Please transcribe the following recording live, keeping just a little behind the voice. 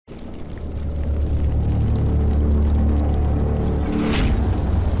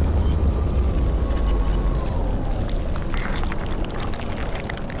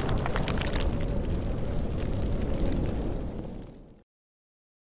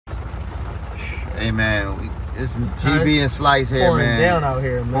Hey, man. It's GB and Slice here, pouring man. Down out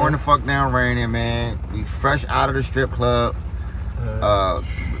here, man. Pouring the fuck down raining, man. We fresh out of the strip club.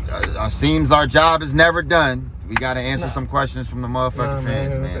 Seems our job is never done. We got to answer some questions from the motherfucking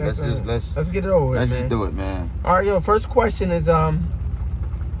fans, man. Let's get it over with, Let's man. just do it, man. All right, yo. First question is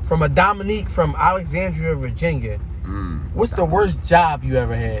from a Dominique from Alexandria, Virginia. What's the worst job you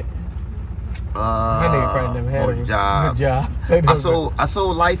ever had? My nigga probably never had a job. Good job. I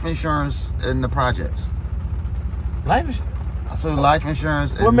sold life insurance in the projects. Life insurance? I sold life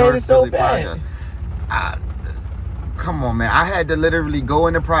insurance in What made North it so Philly bad? project. Come on, man. I had to literally go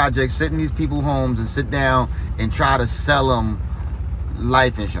in the project, sit in these people's homes and sit down and try to sell them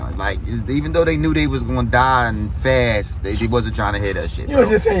life insurance. Like, even though they knew they was going to die and fast, they wasn't trying to hear that shit. You was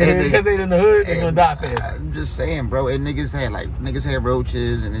just saying because they in the hood, they going to die fast. I'm just saying, bro. And niggas had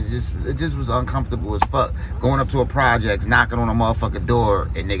roaches, and it just was uncomfortable as fuck. Going up to a project, knocking on a motherfucking door,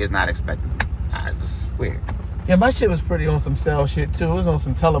 and niggas not expecting it. I just weird. Yeah, my shit was pretty on some sell shit too. It was on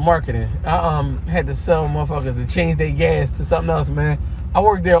some telemarketing. I had to sell motherfuckers to change their gas to something else, man. I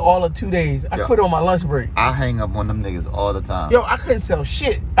worked there all of 2 days. I quit on my lunch break. I hang up on them niggas all the time. Yo, I couldn't sell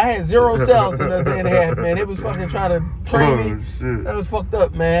shit. I had 0 sales in a day and a half, man. They was fucking trying to train me. Shit. That was fucked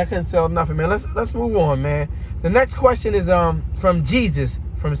up, man. I couldn't sell nothing, man. Let's move on, man. The next question is from Jesus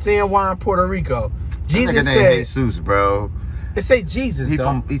from San Juan, Puerto Rico. Jesus said, said, Jesus, bro. It say Jesus, He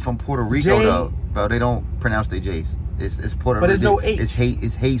though. from Puerto Rico, though. Bro, they don't pronounce their J's. It's Puerto Rico. But there's no H. It's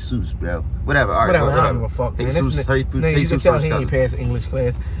Jesus, bro. Whatever. All right, Whatever. I don't give a fuck, man. Jesus, Nigga, you can tell he ain't passed English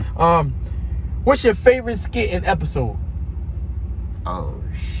class. What's your favorite skit and episode? Oh,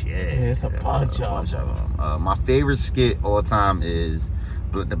 shit. Yeah, it's a bunch of them. My favorite skit all time is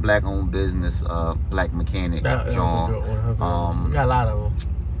the black-owned business, Black Mechanic, John. We got a lot of them.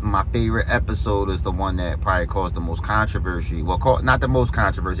 My favorite episode is the one that probably caused the most controversy. Well, not the most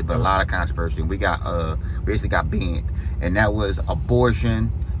controversy, but a lot of controversy. We basically got banned, and that was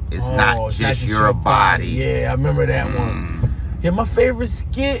abortion is not just your body. Yeah, I remember that one. Yeah, my favorite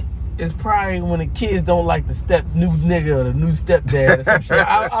skit is probably when the kids don't like the new nigga or the new stepdad or some shit.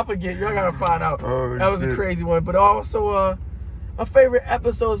 I forget. Y'all gotta find out. That was a crazy one. But also, my favorite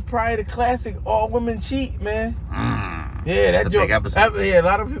episode is probably the classic All Women Cheat, man. Yeah, that's a big episode. Yeah, a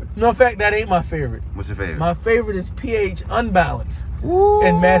lot of people. No, in fact, that ain't my favorite. What's your favorite? My favorite is pH Unbalance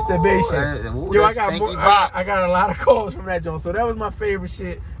and Masturbation. Yo, I got a lot of calls from that, John. So that was my favorite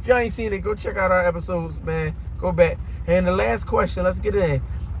shit. If y'all ain't seen it, go check out our episodes, man. Go back. And the last question, let's get in.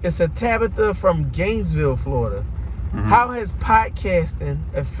 It's a Tabitha from Gainesville, Florida. How has podcasting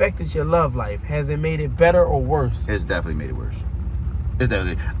affected your love life? Has it made it better or worse? It's definitely made it worse.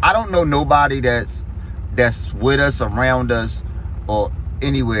 I don't know nobody that's with us, around us, or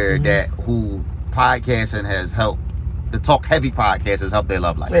anywhere who podcasting has helped. The Talk Heavy podcast has helped their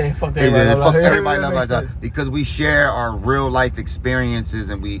love life. Yeah, fuck everybody's love life because we share our real life experiences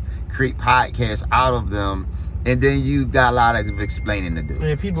and we create podcasts out of them. And then you got a lot of explaining to do.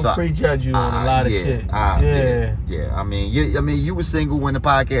 Yeah, people prejudge you on a lot of shit. Yeah. I mean, you were single when the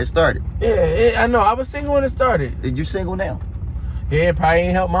podcast started. Yeah, I know. I was single when it started. And you single now? Yeah, it probably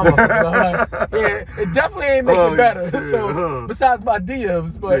ain't helped my motherfucker. Yeah, it definitely ain't make it better. So besides my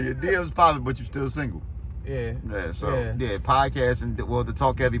DMs, but your DMs popping, but you still single. Yeah. Podcasting, the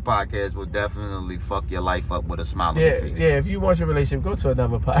Talk Heavy podcast will definitely fuck your life up with a smile on your face. Yeah, if you want your relationship, go to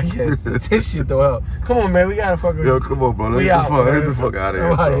another podcast. This shit though help. Come on, man, we gotta fuck with. Yo, come on, bro. Let's get the fuck out of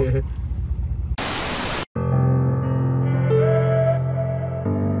here, bro.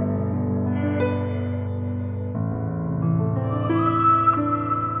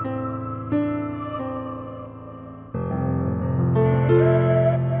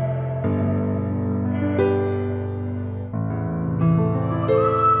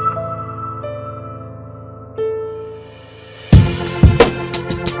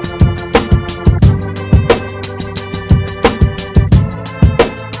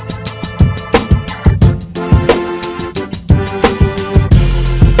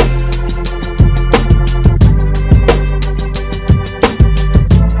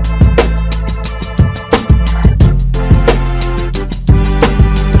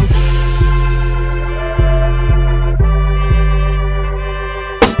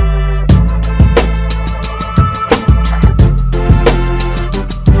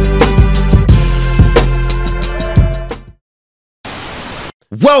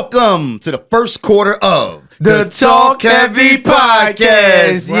 Welcome to the first quarter of the Talk Heavy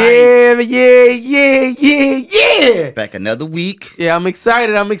Podcast. Right. Yeah. Back another week. Yeah, I'm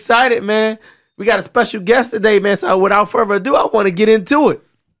excited, man. We got a special guest today, man. So without further ado, I want to get into it.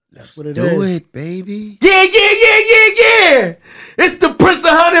 That's what it is. Do it, baby. Yeah. It's the Prince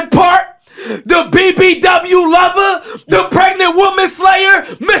of Hunting Park the BBW lover, the pregnant woman slayer,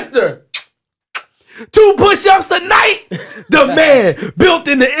 Mr. 2 push-ups a night, the man built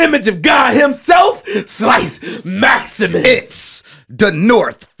in the image of God himself, Slice Maximus. It's the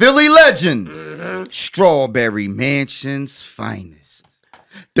North Philly legend, Strawberry Mansion's finest,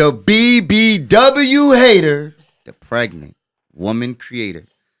 the BBW hater, the pregnant woman creator.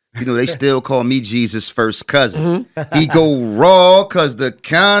 You know, they still call me Jesus' first cousin. He go raw cause the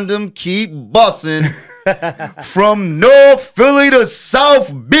condom keep busting from North Philly to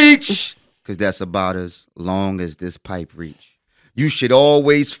South Beach, cause that's about as long as this pipe reach. You should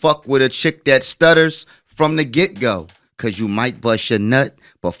always fuck with a chick that stutters from the get-go, cause you might bust your nut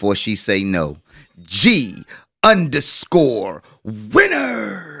before she say no. G_winner.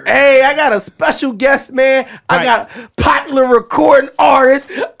 Hey, I got a special guest, man. I got popular recording artist.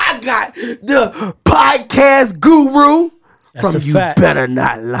 I got the podcast guru from You Better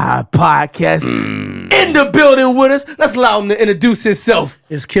Not Lie podcast in the building with us. Let's allow him to introduce himself.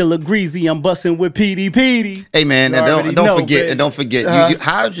 It's Killer Greasy. I'm busting with PD. Hey, man, and don't forget.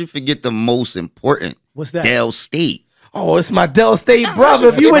 How'd you forget the most important? What's that? Del State. Oh, it's my Del State brother.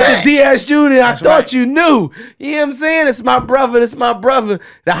 If you went to DSU, then I thought you knew. You know what I'm saying? It's my brother.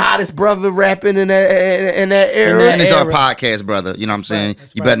 The hottest brother rapping in that era. And it's our podcast, brother. You know what I'm saying?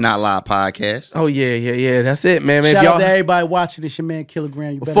 You Better Not Lie podcast. Oh, yeah. That's it, man. Shout out to everybody watching. It's your man,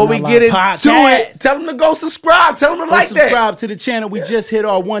 Kilogram. Before we get into it, tell them to go subscribe. Tell them to like that. Subscribe to the channel. We just hit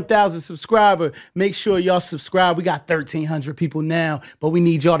our 1,000 subscriber. Make sure y'all subscribe. We got 1,300 people now, but we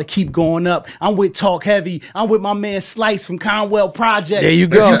need y'all to keep going up. I'm with Talk Heavy. I'm with my man Slice from Conwell Projects. There you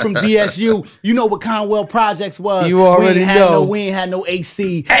go. You from DSU. You know what Conwell Projects was. You already know. We ain't had no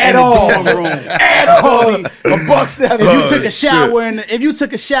AC at all. At all. $1.70. If you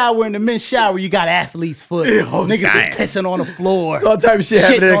took a shower in the men's shower, you got athlete's foot. Niggas was pissing on the floor. All type of shit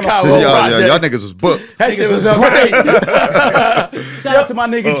happening in Conwell Projects. Y'all niggas was booked. That shit was great. Shout out to my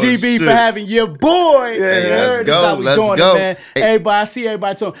nigga GB for having your boy. Let's go. Let's go. Man. Hey. Everybody, I see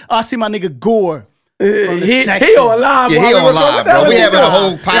everybody talking. Oh, I see my nigga Gore. He on live. Yeah, he on live, bro. We having a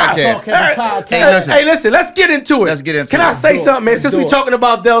whole podcast. Hey, listen, let's get into it. Can I say something, man? Since we talking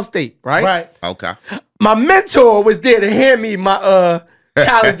about Del State, right? Right. Okay. My mentor was there to hand me my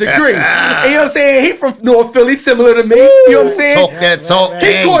college degree. You know what I'm saying? He from North Philly, similar to me. You know what I'm saying? Talk that talk.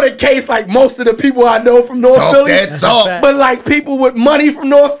 He caught a case like most of the people I know from North Philly. Talk that talk. But like people with money from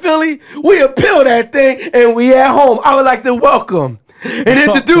North Philly, we appeal that thing and we at home. I would like to welcome and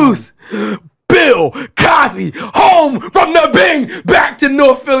introduce Bill Cosby, home from the Bing, back to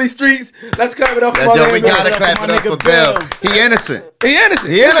North Philly streets. Let's clap it up for my man. We gotta clap it up for Bill. He innocent. He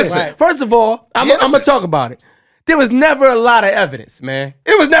innocent. Right. First of all, I'm gonna talk about it. There was never a lot of evidence, man.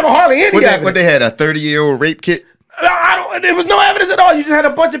 It was never hardly any evidence. What they had, a 30-year-old rape kit? There was no evidence at all. You just had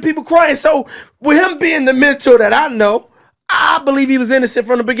a bunch of people crying. So with him being the mentor that I know, I believe he was innocent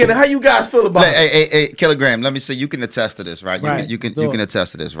from the beginning. How you guys feel about it? Hey, Kilogram, let me say, you can attest to this, right? You can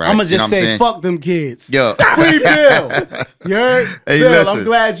attest to this, right? I'm going to just say, fuck them kids. Yo. Free Bill. You heard? Hey, Bill, listen. I'm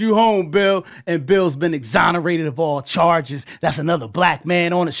glad you home, Bill. And Bill's been exonerated of all charges. That's another black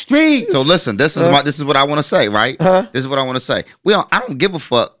man on the street. So listen, this is what I want to say, right? This is what I want to say. I don't give a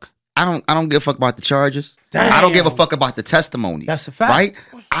fuck. I don't give a fuck about the charges. Damn. I don't give a fuck about the testimony. That's a fact. Right?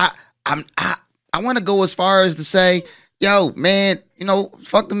 I want to go as far as to say, yo, man,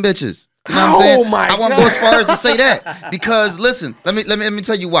 fuck them bitches. You know what I'm saying? I want to go as far as to say that because listen, let me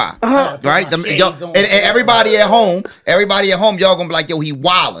tell you why. Right? And everybody at home, y'all gonna be like, yo, he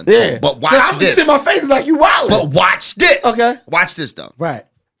wildin'. Yeah. But watch this. In my face like you wildin'. But watch this. Okay. Watch this though. Right.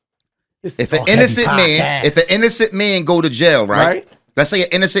 If an innocent man go to jail, right? Let's say an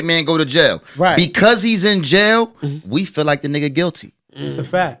innocent man go to jail. Right. Because he's in jail, we feel like the nigga guilty. It's a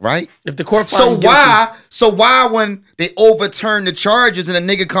fact. Right? If the court finds why when they overturn the charges and a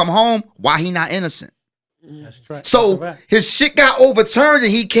nigga come home, why he not innocent? That's right. So his shit got overturned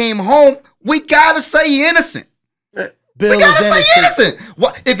and he came home, we gotta say he innocent. Bill we gotta say he innocent.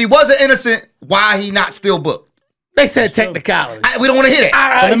 What if he wasn't innocent, why he not still booked? They said technicality. We don't want to hear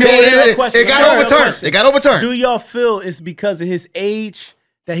that. It got overturned. Do y'all feel it's because of his age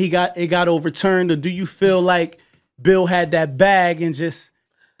that it got overturned, or do you feel like Bill had that bag and just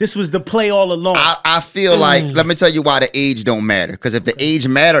this was the play all along? I feel like, let me tell you why the age don't matter. Because if the age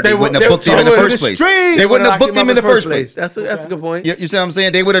mattered, they wouldn't have booked him in the first place. They wouldn't have booked him in the first place. That's a good point. You see what I'm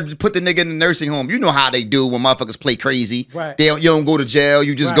saying? They would have put the nigga in the nursing home. You know how they do when motherfuckers play crazy. Right. You don't go to jail.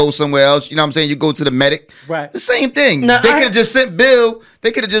 You just go somewhere else. You know what I'm saying? You go to the medic. Right. The same thing. Now, they could have just sent Bill. You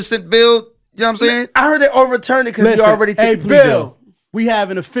know what I'm saying? I heard they overturned it because he already took Bill. We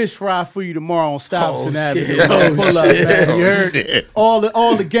having a fish fry for you tomorrow on Stuyvesant Avenue. Oh, Pull up, man. You heard? Shit. All the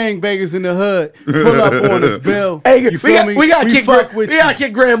gangbangers in the hood. Pull up on us, Bill. Hey, You feel me? we gotta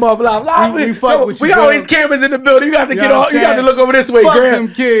kick Graham off live. We fuck with you, We got all Bill. these cameras in the building. You got to You get know all. what You I'm got to saying? look over this way, Fuck Graham.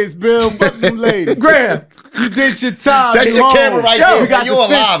 them kids, Bill. Fuck them ladies. Graham. You did your time. That's You your home. camera right Yo, there. we got You the fish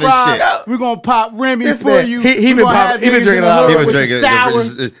alive fry. and shit. We're gonna pop Remy This for man, you. he We been gonna popping- have he been niggas drinking in a lot. the He hood been with drinking. sour.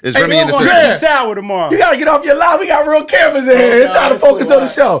 Is Hey, Remy in the come on, system? Graham. Sour tomorrow. You got to get off your live. We got real cameras in here. It's time to focus on the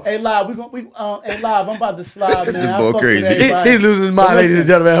show. Hey, live. Hey, live. I'm about to slide, man. This I boy fuck with crazy. everybody. He's losing his mind, But ladies and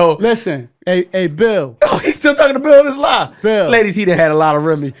gentlemen at home. Listen, hey, Bill. Oh, he's still talking to Bill in his live. Bill. Ladies, he done had a lot of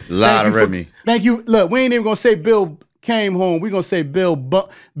Remy. Lot of Remy. Thank you. Look, we ain't even gonna say Bill came home. We gonna say Bill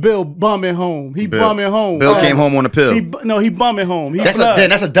bumming home. He bumming home. Bill came home on a pill. He bumming home. He That's blood.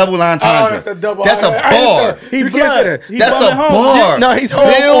 a double entendre. that's a double. That's a bar. He You can't blood. say that. He That's bumming a home. bar. No, he's home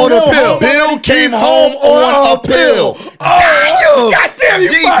Bill, on a pill. Bill came home on a pill. Oh, God damn you,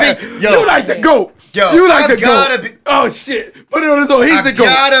 GP. fired. Yo. You like the GOAT. Yo, you like I the gotta GOAT. be- Oh, shit. Put it on his own. He's I the GOAT.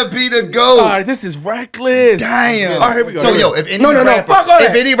 gotta be the All GOAT. right, this is reckless. Damn. All right, here we go. So Here we yo, go. if any No, rapper, fuck all that.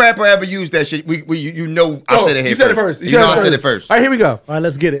 if any rapper ever used that shit, you know I Oh, said it here you said it first. You know I said it first. All right, here we go. All right,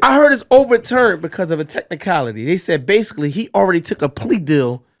 let's get it. I heard it's overturned because of a technicality. They said basically he already took a plea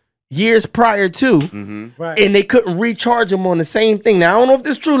deal years prior to, Right. and they couldn't recharge him on the same thing. Now I don't know if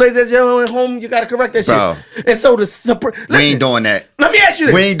this is true, ladies and gentlemen. At home, you got to correct that Bro. shit. And so We ain't doing that. Let me ask you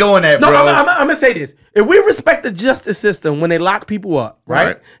this. We ain't doing that, No, bro. I'm gonna say this. If we respect the justice system when they lock people up, right?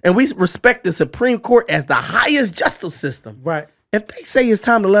 Right. And we respect the Supreme Court as the highest justice system, Right. if they say it's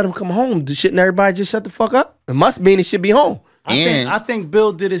time to let him come home, shouldn't everybody just shut the fuck up? It must mean he should be home. I think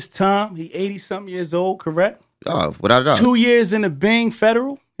Bill did his time. He 80-something years old, correct? Oh, without a doubt. 2 years in the Bing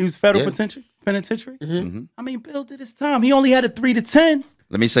federal. He was federal Yeah. penitentiary. I mean, Bill did his time. He only had a 3 to 10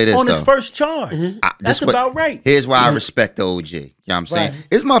 Let me say this on though. his first charge. That's This what- about right. Here's why I respect the OG. You know what I'm saying? Right.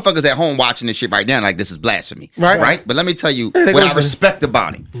 There's motherfuckers at home watching this shit right now like this is blasphemy. Right. But let me tell you they what go I for it. respect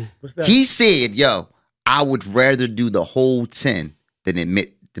about him. What's that? He said, yo, I would rather do the whole 10 than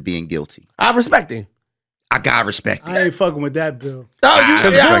admit to being guilty. I respect him. I gotta respect it. I ain't fucking with that, Bill. No, you,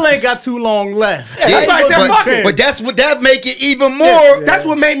 Because yeah, Bill ain't got too long left. that's why I said fuck it. but that's what that make it even more. Yeah. That's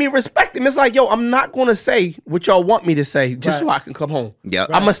what made me respect him. It's like, yo, I'm not gonna say what y'all want me to say just so Right. I can come home.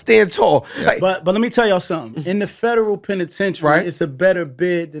 Yep. I'm gonna stand tall. Like, But let me tell y'all something. In the federal penitentiary, Right. it's a better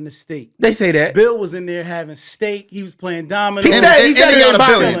bid than the state. they say that. Bill was in there having steak. He was playing dominoes. He And, said- and he he said it got ain't a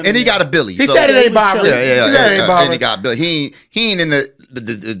bothering billion. him. And he got a billy. He So- said it ain't bothering. Yeah, yeah, He said it ain't And bothering. he got a bill. He ain't in the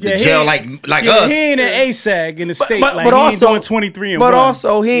Yeah, he jail ain't- like yeah, us. He ain't an ASAG in the state. But like, he ain't doing 23 and but 1.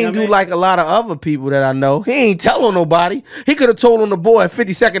 also he You know ain't what I do mean? like a lot of other people that I know. He ain't tell on nobody. He could have told on the boy at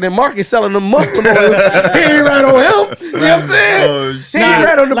 52nd and Market selling them Muslim oils. He ain't right on him. You know what I'm saying? Oh, He ain't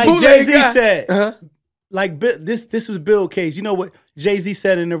right on the like bootleg Jay-Z guy. said. Uh-huh. Like this was Bill case. You know what Jay-Z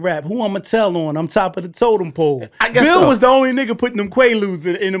said in the rap? Who I'ma tell on? I'm top of the totem pole. I guess Bill so. was the only nigga putting them Quaaludes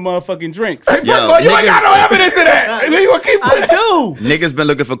in the motherfucking drinks. Hey, first Yo, of all, you ain't niggas- got no evidence of that. You gonna keep putting I do. Niggas been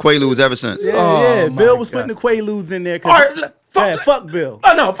looking for Quaaludes ever since. Yeah, Oh, yeah. my Bill was God. putting the Quaaludes in there. All right, Fuck Bill.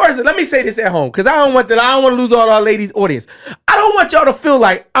 Oh no! First, let me say this at home because I don't want to lose all our ladies' audience. I don't want y'all to feel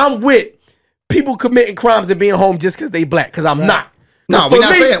like I'm with people committing crimes and being home just because they black. Because I'm not. No, we're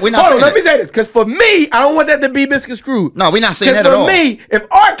not saying. We're not Hold on, saying let me that. say this because for me, I don't want that to be misconstrued. No, we're not saying Because that at for all. me, if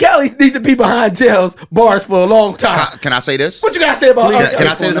R. Kelly needs to be behind jails bars for a long time, Can I say this? what you gotta say about R. Kelly? Can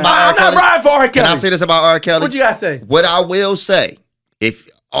I say this about I'm R. not Kelly? riding for R. Kelly. Can I say this about R. Kelly? What you gotta say? What I will say, if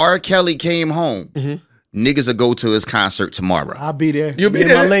R. Kelly came home, niggas will go to his concert tomorrow. I'll be there. You'll be Me and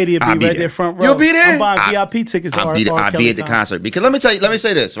there? My lady will I'll be be right there. there front row. You'll be there? I'm buying VIP tickets to I'll R. be Kelly at the concert because let me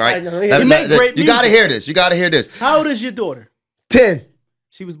say this, right? I know, He make great You gotta music. hear this. You gotta hear this. How old is your daughter? 10,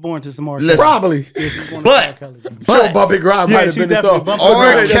 She was born to some R. Listen. Kelly. probably. Yeah, she was born to But- R. Kelly. But Bumpy Grind Yeah, might have she been this definitely song. bumped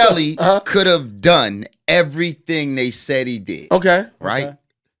R. Okay. Kelly Uh-huh. could have done everything they said he did. Okay. Right? Okay.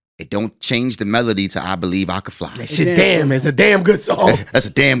 It don't change the melody to "I Believe I Could Fly." Shit, Damn, damn, it's a damn good song. That's a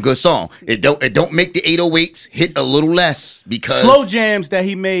damn good song. It don't make the 808s hit a little less because Slow jams that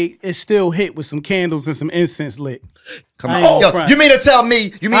he made is still hit with some candles and some incense lit. Come I on, ain't gonna yo, front. you mean to tell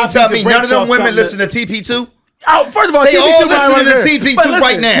me? You mean I'll to tell beat the me none of brakes them off women something listen to TP2? Oh, first of all, They TP2 all might listen to right there. TP2 But listen,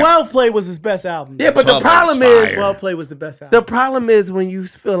 right now. 12 Play was his best album. Yeah, but the 12 problem was is, fire. 12 Play was the best album. the problem is when you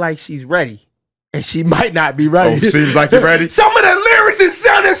feel like she's ready, and she might not be ready. Oh, seems like you're ready. Some of the lyrics is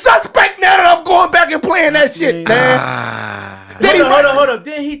sounding suspect now that I'm going back and playing that shit, man. Hold up.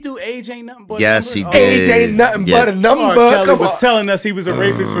 Didn't he do Age Ain't Nothing But a Yes, Number? he Oh, did. Age ain't nothing Yeah. but a number. R. Kelly Come was on. telling us he was a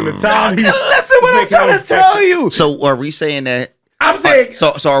rapist from the time he Listen what I'm making trying to those- tell you. So are we saying that? I'm saying,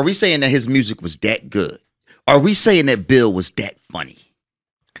 So are we saying that his music was that good? Are we saying that Bill was that funny?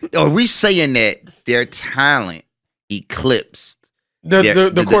 Are we saying that their talent eclipsed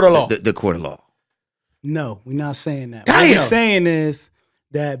The court of law. The court of law. No, we're not saying that. Damn. What we're saying is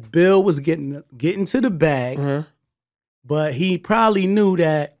that Bill was getting to the bag, but he probably knew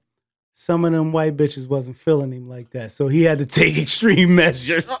that some of them white bitches wasn't feeling him like that, so he had to take extreme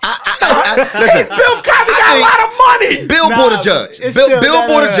measures. Listen, Bill Cosby got a lot of money. Bill bought a judge. Bill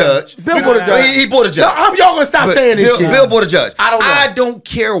bought a judge. Bill bought a judge. He bought a judge. No, y'all gonna stop saying this shit. Bill bought a judge. I don't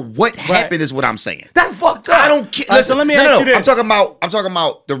care what happened is what I'm saying. That's fucked up. I don't care. Listen, let me ask you this. I'm talking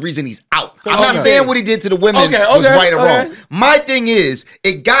about the reason he's out. So, I'm not saying what he did to the women was right or wrong. My thing is,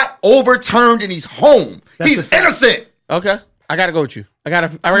 it got overturned and he's home. He's innocent. Okay. I gotta go with you. I gotta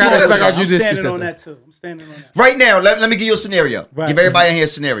respect our I'm standing on that too. I'm standing on that. Right now, let me give you a scenario. Right. Give everybody in here a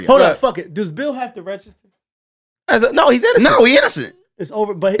scenario. Hold up, fuck it. Does Bill have to register? No, he's innocent. No, he's innocent. It's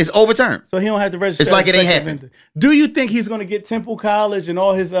over, but it's overturned. So he don't have to register. It's like it ain't happened. Do you think he's gonna get Temple College and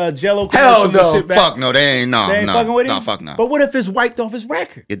all his Jello commercials and shit back? Fuck no, they ain't fucking with him? No, fuck no. But what if it's wiped off his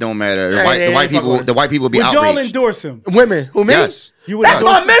record? It don't matter. The white people be outraged. Would y'all endorse him? Women, who me? Yes. That's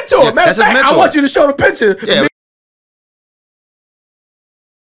my mentor. Yeah, Matter of fact, I want you to show the picture. Yeah.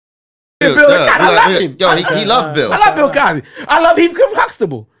 Bill, I love him. Yo, he loved Bill. I love Bill Cosby. I love Heath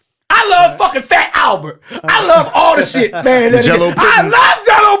Huxtable. I love fucking Fat Albert. I love all the shit, man. I love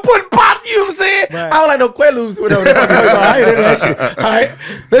Jello pudding pop. You know what I'm saying? Right. I don't like no Quaaludes with no. I ain't into that shit. All right,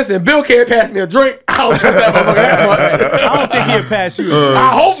 listen. Bill can't pass me a drink. I don't trust that motherfucker that much. I don't think he'll pass you. I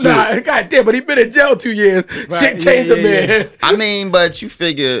hope not. God damn, but he been in jail 2 years. Right. Shit changed him, man. I mean, but you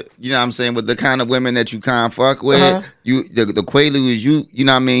figure, you know what I'm saying, with the kind of women that you kind of fuck with, the Quaaludes, you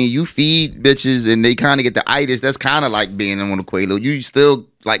know what I mean, you feed bitches and they kind of get the itis. That's kind of like being on a Quaalude. You still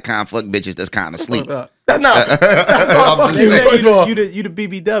like kind of fuck bitches that's kind of sleep. That's not. You the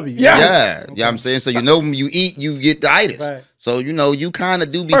BBW. Yeah, you know what I'm saying? So you know when you eat, you get the itis. Right. So you know you kind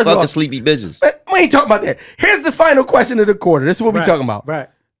of do be fucking sleepy bitches. We ain't talking about that. Here's the final question of the quarter. This is what we talking about. Right.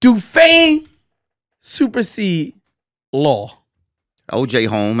 Do fame supersede law? OJ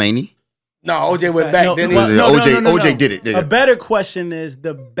home, ain't he? No, OJ went back. OJ did it. A better question is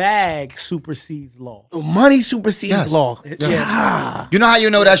the bag supersedes law. Money supersedes law. Yeah. You know how you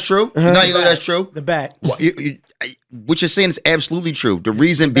know that's true? You know how you know that's true? The bag. What you're saying is absolutely true. The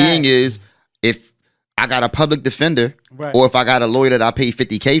reason being is if I got a public defender or if I got a lawyer that I pay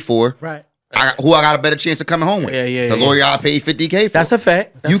 $50K for, I got a better chance of coming home with. The lawyer I pay $50K for. That's a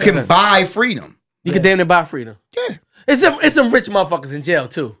fact. You can buy freedom. You can damn near buy freedom. Yeah. It's some rich motherfuckers in jail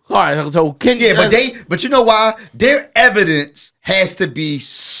too. All right, so but you know why? Their evidence has to be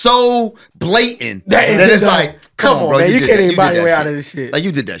so blatant that it's like, come on, bro, man, you can't even buy your way out of this shit. Like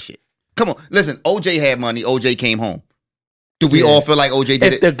you did that shit. Come on, listen. OJ had money. OJ came home. Do we all feel like OJ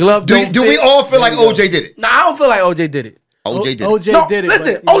did it? The glove. Do we all feel like OJ did it? No, I don't feel like OJ did it. OJ did it. OJ did it.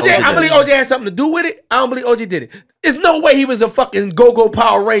 Listen, OJ, I believe OJ had something to do with it. I don't believe OJ did it. There's no way he was a fucking go-go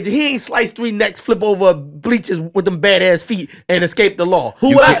Power Ranger. He ain't sliced 3 necks, flip over bleachers with them badass feet and escape the law.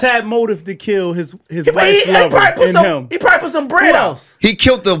 Who else had motive to kill his wife's lover and him? He probably put some bread out. He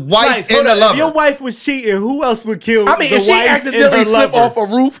killed the wife and the lover. If your wife was cheating, who else would kill the wife and her lover? If she accidentally slipped off a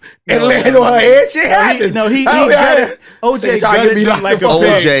roof and landed on her head, shit happens. He gutted. OJ gutted me like a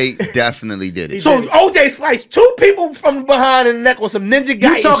pig. OJ definitely did it. So OJ sliced 2 people from behind in the neck with some ninja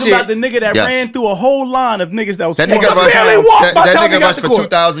guy. You talking about the nigga that ran through a whole line of niggas that was that nigga rushed for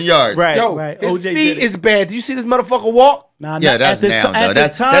 2,000 yards. Right, Yo, right. His feet is bad. Do you see this motherfucker walk? Nah, yeah, that's now though.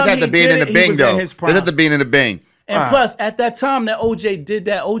 That's at the being in the Bing though. That's at the being in the Bing. And plus, at that time that OJ did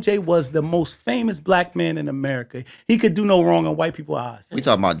that, OJ was the most famous black man in America. He could do no wrong in white people's eyes. We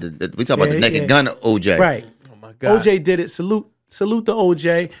talking about the naked gun OJ. Right. Oh my God. OJ did it. Salute to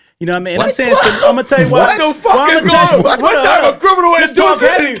OJ. You know what I mean? And I'm saying, I'm gonna tell you what. What the fuck is going on? What type of criminal is this?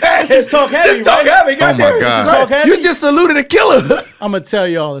 This is talk heavy. This talk heavy. Oh my God. Talk heavy. You just saluted a killer. I'm gonna tell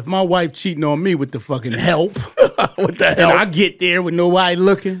y'all, if my wife cheating on me with the fucking help, what the hell? And I get there with nobody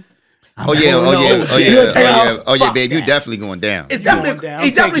looking. Oh yeah, babe, you definitely going down. It's definitely, he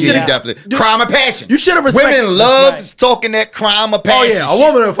definitely should have. Crime of passion. You should have respected. Women love talking that crime of passion. Oh yeah, a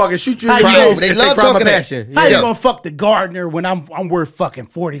woman will fucking shoot you. They love talking that. How you gonna fuck the gardener when I'm worth fucking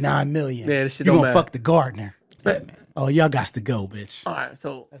 $49 million? Yeah, this shit you don't gonna matter. fuck the gardener? Oh, y'all got to go, bitch. All right,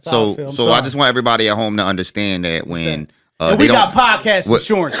 so I just want everybody at home to understand that when. And we got podcast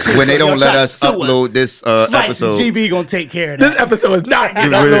insurance. When they don't let us upload this episode. GB gonna take care of that. This episode is not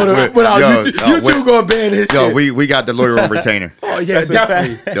getting uploaded without YouTube. YouTube gonna ban this shit. We got the lawyer on retainer. Oh, yeah,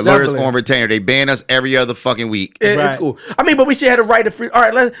 definitely. The lawyer's on retainer. They ban us every other fucking week. It's cool. I mean, but we should have the right to free.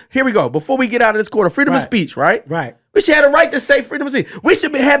 All right, here we go. Before we get out of this quarter, freedom of speech, right? Right. We should have the right to say freedom of speech. We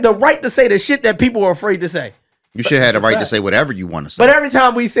should have the right to say the shit that people are afraid to say. You should have the right to say whatever you want to say. But every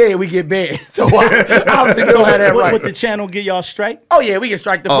time we say it, we get banned. So obviously we don't have that right. Would the channel get y'all strike? Oh yeah, we get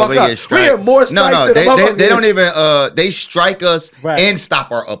strike the fuck we up. Get strike. We get more strikes. No, they don't even. They strike us and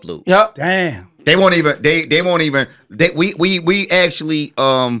stop our upload. Yep. Damn. They won't even. They won't even. We actually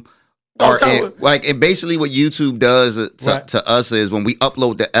like, and basically what YouTube does to us is when we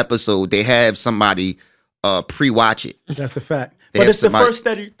upload the episode, they have somebody pre-watch it. That's a fact. But it's the first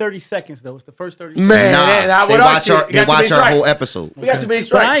 30 seconds, though. It's the first 30 seconds. Man, they watch our whole episode. We got too many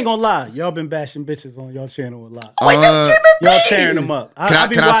strikes. But I ain't gonna lie. Y'all been bashing bitches on y'all channel a lot. Y'all tearing them up.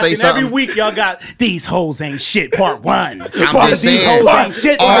 Can I say something? Every week y'all got, these hoes ain't shit, part 1. I'm just saying.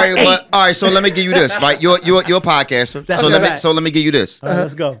 All right, so let me give you this, right? You're a podcaster. So let me give you this.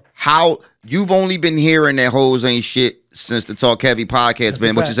 Let's go. How you've only been hearing that hoes ain't shit since the Talk Heavy podcast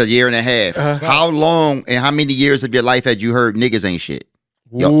been, which is a year and a half. How long and how many years of your life had you heard niggas ain't shit?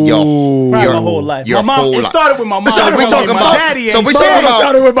 My whole life. Your whole life. It started with my mom. So we talking about 40 years.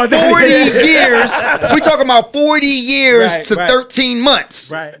 We talking about 40 years to 13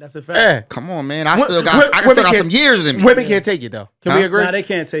 months. Right, that's a fact. Come on, man. I still got some years in me. Women can't take it though. Can we agree? Nah, they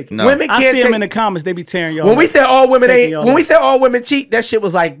can't take it. No. Women can't I see them in the comments. They be tearing y'all. When we said all women cheat, that shit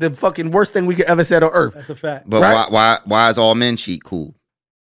was like the fucking worst thing we could ever said on earth. That's a fact. But why is all men cheat cool?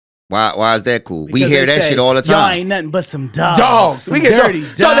 Why is that cool? Because we hear that shit all the time. Y'all ain't nothing but some dogs. We get dirty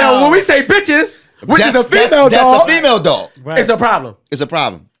dogs. So now when we say bitches, which is a female dog, that's a female dog. Right. It's a problem. It's a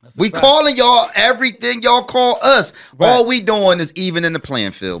problem. We calling y'all everything y'all call us. Right. All we doing is even in the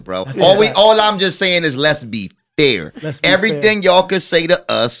playing field, bro. All I'm just saying is let's be fair. Everything y'all could say to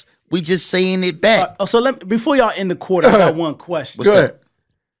us, we just saying it back. So before y'all end the quarter, I got one question. Go ahead.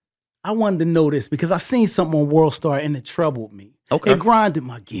 I wanted to know this because I seen something on World Star and it troubled me. Okay. It grinded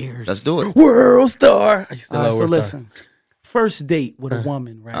my gears. Let's do it. World Star. So listen, first date with a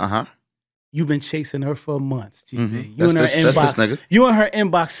woman, right? You've been chasing her for months, GB. You in her inbox. You in her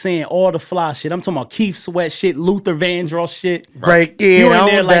inbox saying all the fly shit. I'm talking about Keith Sweat shit, Luther Vandross shit. Break it you in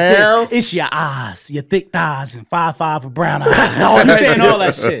there like this. It's your eyes, your thick thighs, and 5'5" of brown eyes. You saying all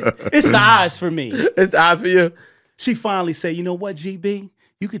that shit. It's the eyes for me. It's the eyes for you. She finally said, you know what, GB?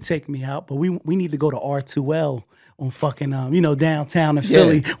 You could take me out, but we need to go to R2L on fucking downtown in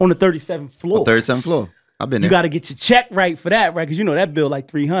Philly on the 37th floor. 37th floor. I've been there. You got to get your check right for that, right? Because you know that bill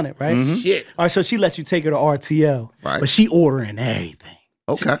like $300, right? Mm-hmm. Shit. All right, so she lets you take her to RTL, right? But she ordering everything.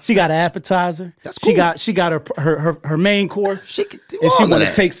 Okay. She got an appetizer. That's cool. She got her main course. She could do and all she want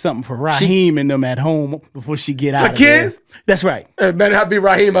to take something for Raheem and them at home before she get out. The kids? That's right. It better not be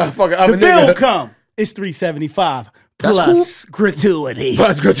Raheem, motherfucker. The bill come. It's $375. Plus gratuity.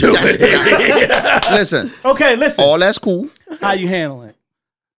 Listen. Okay, listen. All that's cool. How you handling it?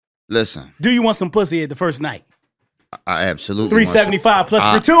 Listen. Do you want some pussy at the first night? I absolutely $375 plus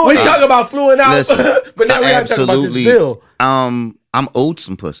gratuity. We talk about fluing out, but now we gotta talk about this bill. I'm owed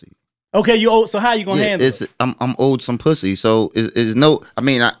some pussy. Okay, you owe. So how you gonna handle it? I'm owed some pussy. So is no. I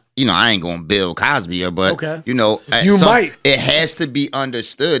mean, I ain't gonna Bill Cosby her, but might. It has to be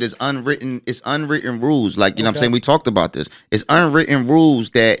understood. It's unwritten rules. Like what I'm saying, we talked about this. It's unwritten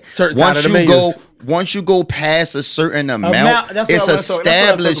rules that once you go past a certain amount, it's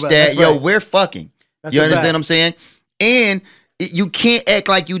established that we're fucking. You understand what I'm saying? And you can't act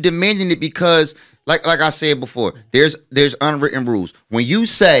like you demanding it because, like I said before, there's unwritten rules. When you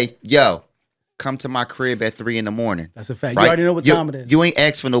say, "Yo, come to my crib at 3 a.m," that's a fact. Right? You already know what time it is. You ain't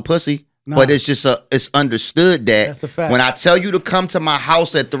asked for no pussy, but it's just it's understood that that's a fact. When I tell you to come to my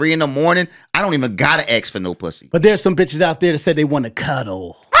house at 3 a.m, I don't even gotta ask for no pussy. But there's some bitches out there that said they want to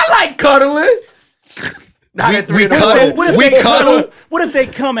cuddle. I like cuddling. We cuddle. What if they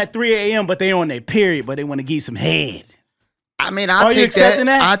come at 3 a.m. but they on their period, but they want to give some head? I mean, I'll take that.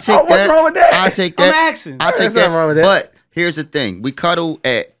 I take that. What's wrong with that? I take that. I'm asking. I take that. Wrong with that. But here's the thing: we cuddle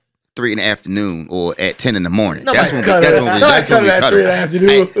at 3 in the afternoon or at 10 in the morning. That's when we cuddle. At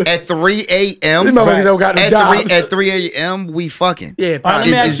 3 a.m. At 3 a.m. we fucking. Yeah. Let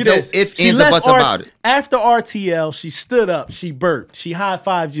me ask you this: if ends or buts about it. After RTL, she stood up, she burped, she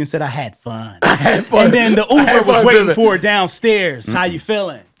high-fived you and said, "I had fun." And then the Uber was waiting for her downstairs. How you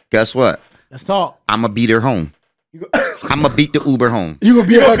feeling? Guess what? Let's talk. I'm gonna beat her home. I'm gonna beat the Uber home. You gonna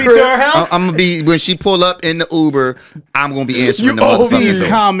beat her house? I'm gonna be when she pull up in the Uber. I'm gonna be answering the motherfuckers. These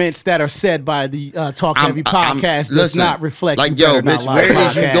comments that are said by the Talk Heavy podcast does not reflect. Like, yo, bitch, where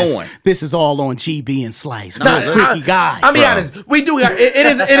is you going? This is all on GB and Slice. Freaky guys. I'll be honest. We do.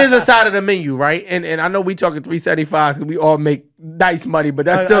 It is a side of the menu, right? And I know we talking 375 because we all make nice money, but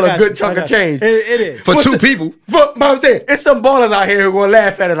that's still a good chunk of change. It is. For two people. But I'm saying, it's some ballers out here who gonna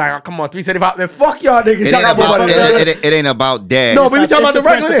laugh at it like, oh, come on, 375. Man, fuck y'all niggas. It ain't about that. No, but we talking about the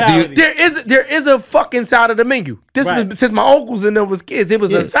regular. There is a fucking side of the menu. This was, since my uncles and them was kids, it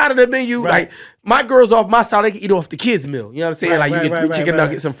was a side of the menu. Like, my girls off my side, they can eat off the kids' meal. You know what I'm saying? Like, you get 3 chicken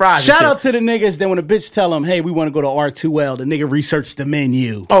nuggets and fries. Shout out to the niggas that when a bitch tell them, hey, we want to go to R2L, the nigga research the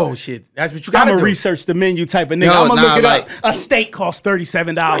menu. Oh, shit. That's what you got to do. I'm a research the menu type of nigga. I'm going to look it up. A steak costs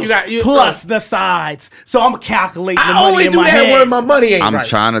 $37 plus the sides. So I'm calculating the money in my head. I only do that when my money ain't right. I'm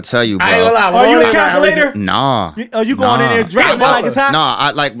trying to tell you, bro. I ain't gonna lie. Are you a calculator? Nah. Are you going in there dropping it like it's hot?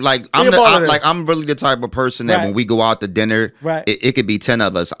 Nah, I'm really the type of person that when we go out to dinner, it could be 10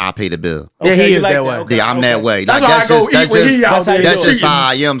 of us, I pay the bill. Yeah, he is that way. Yeah, I'm that way. That's just how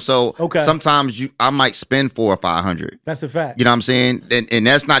I am. So sometimes I might spend $400 or $500. That's a fact. You know what I'm saying? And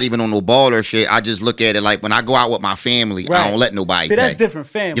that's not even on no baller shit. I just look at it like when I go out with my family, I don't let nobody pay. That's different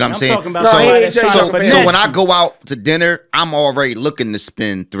family. You know what I'm saying? Talking about so when I go out to dinner, I'm already looking to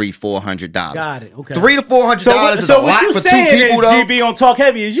spend $300-$400. Got it. Okay. $300 to $400 is a lot for 2 people, though. GB on Talk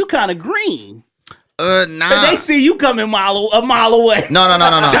Heavy is you kind of green. Nah. But they see you coming a mile away. No.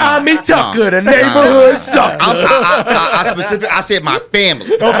 Tommy Tucker, the neighborhood sucker. I said my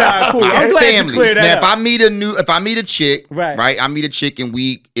family. Okay, cool. I'm glad you cleared that up. If I meet a chick, right? I meet a chick and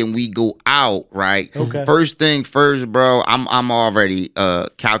we go out, right? Okay. First thing first, bro. I'm already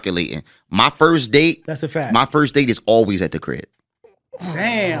calculating. My first date. That's a fact. My first date is always at the crib.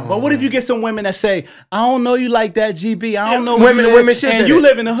 Damn. But what if you get some women that say, I don't know you like that, GB. I don't know women shit. And you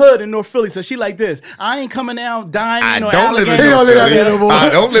live in the hood in North Philly, so she like this. I ain't coming out dying. I don't live in North Philly. I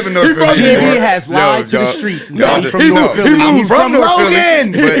don't live in North Philly. GB has lied to the streets and said he's from North Philly. I'm from North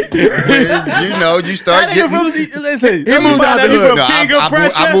Philly. But you start getting... Listen, he moved out the hood.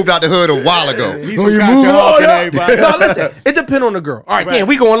 I moved out the hood a while ago. He's from Conshohocken, everybody. No, listen. It depends on the girl. All right, damn,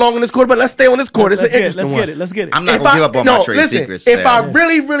 we going long in this quarter, but let's stay on this quarter. It's an interesting one. Let's get it. I'm not going to give up on my trade secrets. If I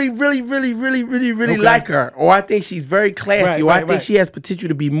really like her, or I think she's very classy, or I think she has potential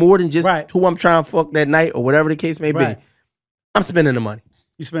to be more than just who I'm trying to fuck that night, or whatever the case may be, I'm spending the money.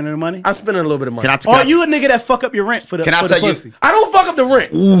 You spending the money? I'm spending a little bit of money. Are you a nigga that fuck up your rent for the pussy? I don't fuck up the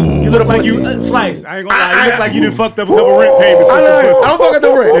rent. You look like you Slice. I ain't gonna lie. You look like you done fucked up a couple rent payments. I don't fuck up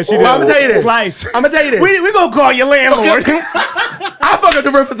the rent. I'm gonna tell you this. Slice. I'm gonna tell you this. We gonna call your landlord. I fuck up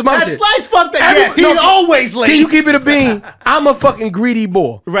the rent for some other shit. Slice fucked that. Yes, he's always late. Can you keep it a bean? I'm a fucking greedy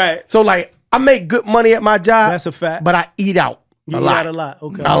boy. Right. So like, I make good money at my job. That's a fact. But I eat out. You eat out a lot.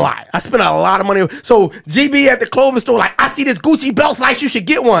 Okay. A lot. I spend a lot of money. So GB at the clothing store, like, I see this Gucci belt, Slice, you should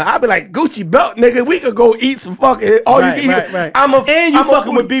get one. I'll be like, Gucci belt, nigga, we could go eat some fucking all you can eat. Right. And you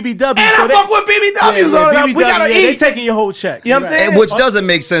fucking with BBW. And I fuck with BBW. So we gotta eat. They taking your whole check. You know what I'm saying? Which doesn't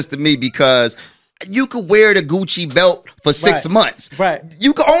make sense to me because you could wear the Gucci belt for 6 months. Right.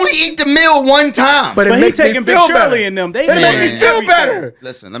 You can only eat the meal one time. But it makes me feel better. In them. They make me feel better.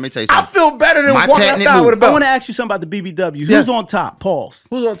 Listen, let me tell you something. I feel better than walking outside with a belt. I want to ask you something about the BBWs. Who's on top? Pause.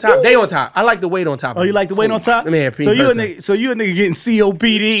 Who's on top? They on top. I like the weight on top. Oh, you like the weight on top? Let me hear So you a nigga getting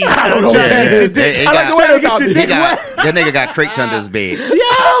COPD. I don't know. I like the weight on top of me. That nigga got crates under his bed. Yo,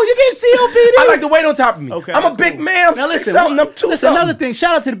 you getting COPD? I like the weight on top of me. Okay, I'm a big man. Now listen, I'm 2 another thing.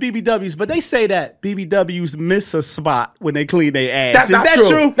 Shout out to the BBWs, but they say that BBWs miss a spot when they clean their ass. Is that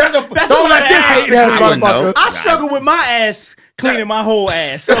true? That's don't let this hate ass motherfucker. I struggle with my ass cleaning my whole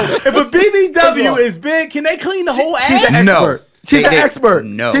ass. So if a BBW is big, can they clean the whole ass? She's an expert. She's an expert.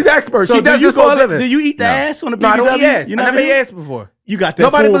 No. She's an expert. So she does this for a living. Do you eat the ass on the BBW? No, I don't eat ass. I never ate ass before. You got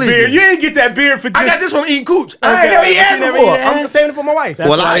that full beard. You ain't get that beard for just... I got this from eating cooch. I ain't never eat ass before. I'm saving it for my wife.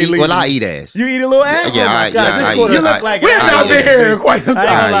 Well, I eat ass. You eat a little ass? Yeah, I eat. You look like... We haven't not been here in quite some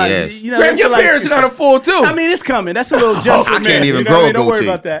time. Your beard's kind of full, too. I mean, it's coming. That's a little just for men. I can't even grow a goatee. Don't worry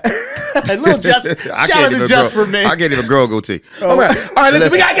about that. A little just... Shout out to just for men. I can't even grow a goatee. All right,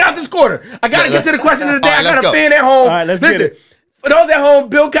 listen. We got to get out this quarter. I got to get to the question of the day. I got a fan at home. All right, let's get it. For those at home,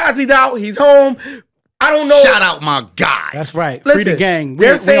 Bill Cosby's out. He's home. I don't know. Shout out my guy. That's right. Listen, free the gang.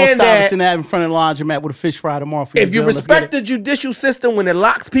 They're we don't saying stop that us in that in front of the laundromat with a fish fry tomorrow. For if you respect the judicial system when it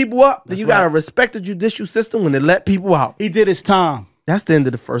locks people up, then you got to respect the judicial system when it let people out. He did his time. That's the end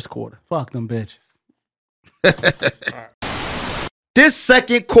of the first quarter. Fuck them bitches. This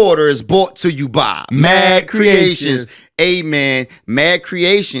second quarter is brought to you by Mad Creations. Amen. Mad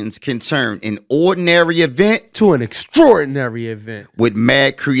Creations can turn an ordinary event to an extraordinary event with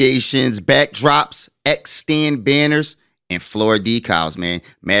Mad Creations backdrops, X-stand banners, and floor decals, man.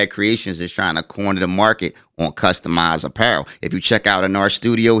 Mad Creations is trying to corner the market on customized apparel. If you check out in our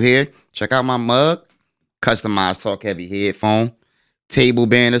studio here, check out my mug, customized Talk Heavy headphone, table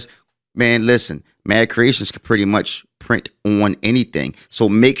banners. Man, listen, Mad Creations can pretty much print on anything. So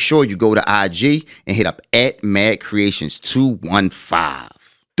make sure you go to IG and hit up @MadCreations215.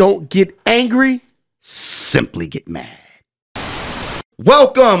 Don't get angry. Simply get mad.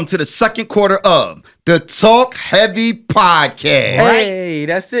 Welcome to the second quarter of the Talk Heavy Podcast. Hey,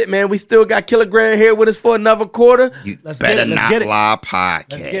 that's it, man. We still got Kilogram here with us for another quarter. You better not lie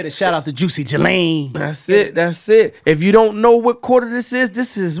podcast. Let's get it. Shout out to Juicy Jelaine. That's it. If you don't know what quarter this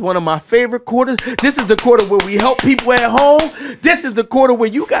is one of my favorite quarters. This is the quarter where we help people at home. This is the quarter where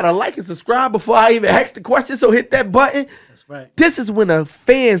you got to like and subscribe before I even ask the question, so hit that button. That's right. This is when a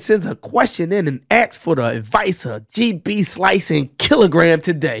fan sends a question in and asks for the advice of GB Slice and Kilogram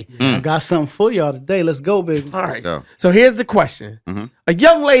today. I got something for y'all today. Let's go, baby. All right. Go. So here's the question. A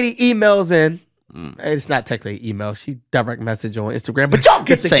young lady emails in. It's not technically email. She direct message on Instagram. But y'all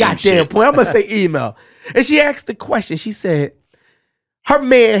get the goddamn point. I'm going to say email. And she asked the question. She said, her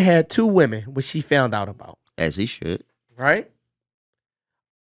man had 2 women, which she found out about. As he should. Right?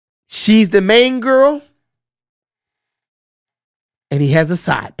 She's the main girl. And he has a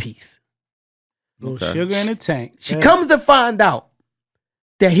side piece. Little sugar in the tank. She comes to find out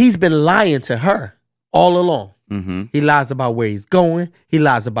that he's been lying to her all along. He lies about where he's going. He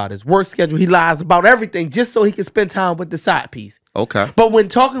lies about his work schedule. He lies about everything just so he can spend time with the side piece. Okay. But when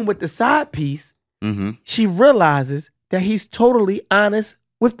talking with the side piece, she realizes that he's totally honest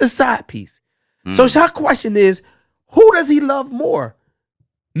with the side piece. So her question is, who does he love more?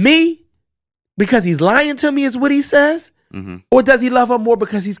 Me? Because he's lying to me is what he says? Or does he love her more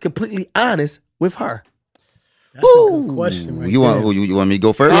because he's completely honest with her? That's a good question right you want me to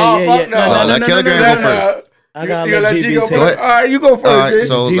go first? Yeah. No, let Kilogram go first. I gotta let GB go take first. All right, you go first. All right,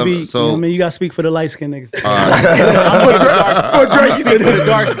 so, GB, I mean, you gotta speak for the light skinned niggas. I'm for dark skin. The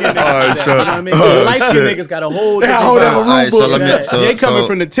dark skinned niggas. All right, You know what I mean? So the light skinned niggas got a whole different hold on. vibe. All right, so let me. So, They coming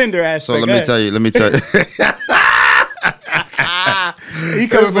from the Tinder aspect. So let me tell you. He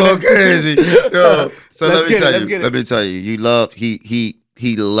coming from crazy. Yo, so Let's get it. Let me tell you. You love he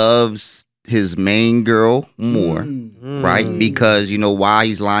loves his main girl more, right? Because you know why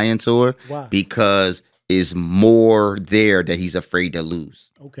he's lying to her? Why? Because is more there that he's afraid to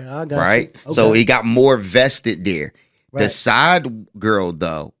lose. Okay, I got Right? you. Okay. So he got more vested there. The Right. side girl,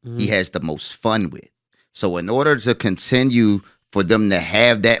 though, he has the most fun with. So in order to continue for them to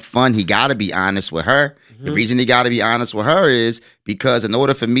have that fun, he got to be honest with her. The reason he got to be honest with her is because in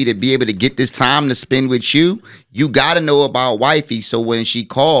order for me to be able to get this time to spend with you, you got to know about wifey. So when she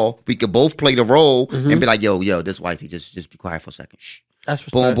call, we could both play the role and be like, yo, this wifey, just be quiet for a second. Shh. That's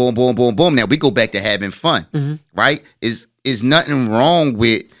Boom, boom, boom, boom, boom. Now we go back to having fun, right? Is nothing wrong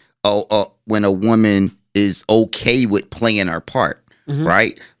with when a woman is okay with playing her part,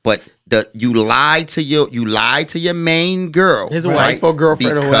 right? But you lie to your main girl, His right? wife or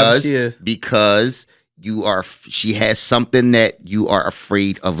girlfriend or whoever she is, because she has something that you are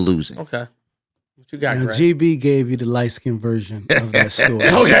afraid of losing. Okay. What you got, Now, Greg? GB gave you the light skinned version of that story.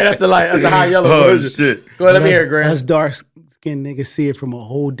 Okay, that's the high yellow version. Shit! Go ahead, let me hear it, Greg. Us dark skinned niggas see it from a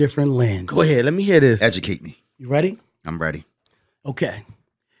whole different lens. Go ahead, let me hear this. Educate me. You ready? I'm ready. Okay.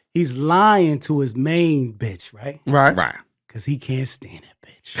 He's lying to his main bitch, right? Right. Because he can't stand that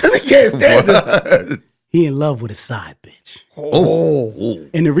bitch. Because he can't stand it. He in love with a side bitch. Oh.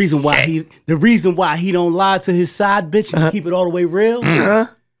 And the reason why he don't lie to his side bitch and keep it all the way real,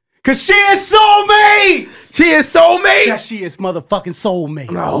 cause she is soulmate. She is soulmate? Yeah, she is motherfucking soulmate.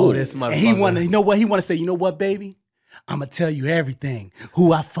 Oh, this motherfucker. And he wanna, you know what? He wanna say, you know what, baby? I'ma tell you everything.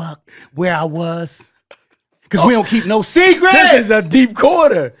 Who I fucked, where I was. Cause we don't keep no secrets. This is a deep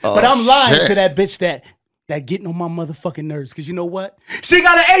quarter. But I'm lying to that bitch that getting on my motherfucking nerves. Cause you know what? She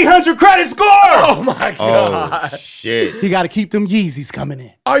got an 800 credit score. Oh my God. Oh shit! He gotta keep them Yeezys coming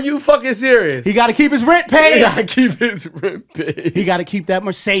in. Are you fucking serious? He gotta keep his rent He paid. gotta keep his rent paid. He gotta keep that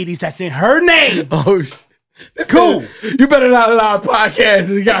Mercedes that's in her name. Oh shit. Cool. You better not allow podcasts.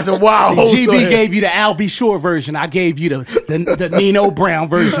 He got some wild hosts on GB here. gave you the Al B. Shore version. I gave you the Nino Brown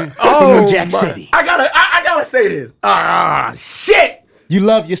version from New Jack City. I gotta say this. Shit. You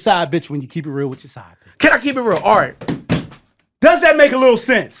love your side bitch when you keep it real with your side bitch. Can I keep it real? All right. Does that make a little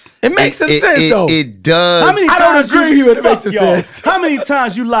sense? It makes some sense though. It does. How many I don't times agree you, with it. fuck Makes y'all. sense. How many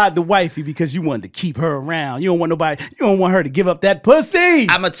times you lied to wifey because you wanted to keep her around? You don't want nobody. You don't want her to give up that pussy.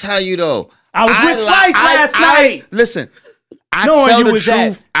 I'm gonna tell you though. I was with Slice last night. Listen, I Knowing tell you the was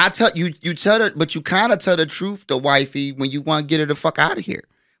truth. I tell you. You tell her, but you kind of tell the truth to wifey when you want to get her the fuck out of here.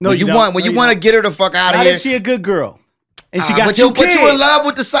 No, when you you don't. want when No, you you want to don't. get her the fuck out of Not here. if she a good girl. And she got your kids. But you in love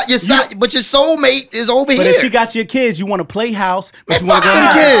with but your soulmate is over here. But if she got your kids, you want to play house, but man, you want to go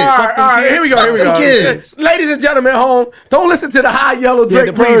fuck them kids. All right, here we go. Kids. Ladies and gentlemen at home, don't listen to the high yellow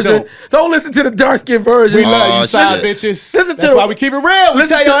Drake version. Don't listen to the dark skin version. We love you, side bitches. That's why we keep it real. We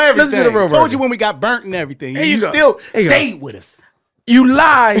tell y'all everything. Listen to the real version. Told you when we got burnt and everything. You still stayed with us. You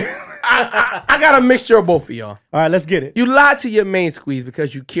lied. I got a mixture of both of y'all. All right, let's get it. You lied to your main squeeze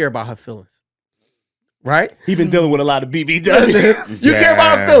because you care about her feelings. Right? He been dealing with a lot of BBWs. You care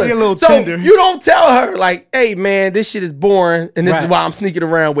about her feelings. A little tender. You don't tell her, like, hey, man, this shit is boring, and this is why I'm sneaking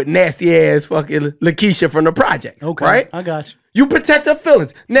around with nasty-ass fucking Lakeisha from the projects. Okay, right? I got you. You protect her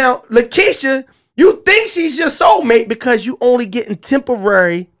feelings. Now, Lakeisha, you think she's your soulmate because you only getting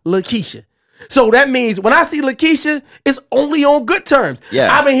temporary Lakeisha. So that means when I see Lakeisha, it's only on good terms.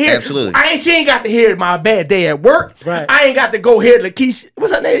 Yeah, I've been here. Absolutely. She ain't got to hear my bad day at work. Right. I ain't got to go hear Lakeisha.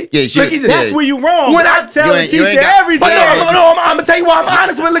 What's her name? Yeah, Lakeisha. That's where you wrong. When I tell Lakeisha every day. No, I'm gonna tell you why I'm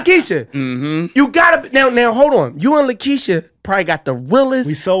honest with Lakeisha. Mm-hmm. You gotta now. Hold on. You and Lakeisha probably got the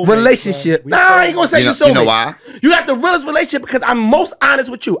realest relationship. I ain't gonna say you soulmate. You know why? You got the realest relationship because I'm most honest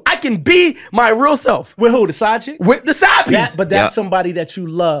with you. I can be my real self. With who? The side chick? With the side piece. But that's somebody that you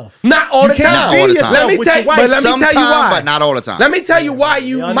love. Not all the time. Not all the time. Let me tell you why. But not all the time. Let me tell you why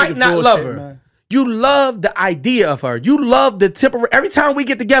you might not love her. Man. You love the idea of her. You love the temporary. Every time we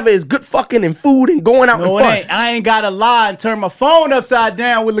get together is good fucking and food and going out and fun. I ain't gotta lie and turn my phone upside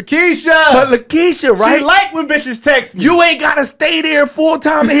down with Lakeisha. But Lakeisha, right? She like when bitches text me. You ain't gotta stay there full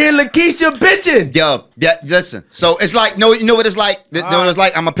time to hear Lakeisha bitching. Yo, listen. So it's like, you know what it's like? It's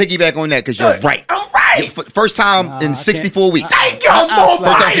like, I'm gonna piggyback on that because you're right. I'm right. First time in 64 weeks. Thank you. I'm on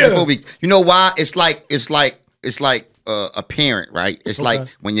fire. First time 64 weeks. You know why? It's like a parent, right? It's like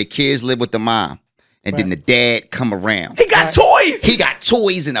when your kids live with the mom. And then the dad come around. He got toys. He got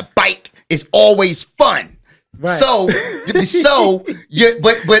toys and a bike. It's always fun. Right.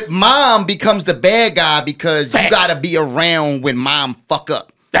 But mom becomes the bad guy because you gotta be around when mom fuck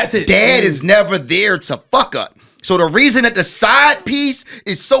up. That's it. Dad is never there to fuck up. So the reason that the side piece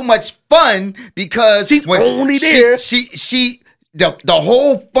is so much fun because she's only there. The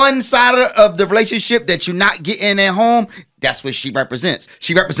whole fun side of the relationship that you're not getting at home. That's what she represents.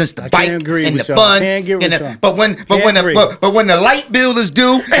 She represents the bike and the fun. But when the light bill is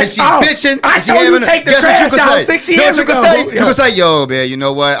due and she's bitching, I told you take the trash out 6 years ago. You can say, yo, man, you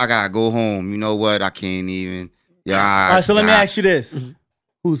know what? I gotta go home. You know what? I can't even. All right, so let me ask you this.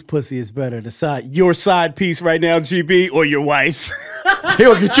 Whose pussy is better? Your side piece right now, GB, or your wife's?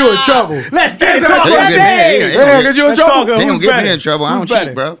 He'll get you in trouble. Let's get it. He'll get you in trouble. He don't get me in trouble. I don't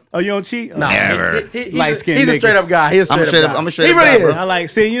cheat, bro. Oh, you don't cheat? Nah, never. He's a straight up guy. I'm a straight up guy, bro. I like,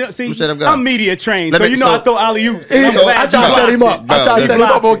 I'm media trained, so I throw alley-oops. I try to set him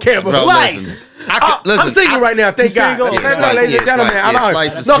up. On camera. Slice. I'm single right now, thank God. Ladies and gentlemen, I'm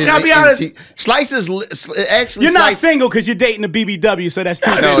out. No, can I be honest? Slice is actually. You're not single because you're dating a BBW, so that's two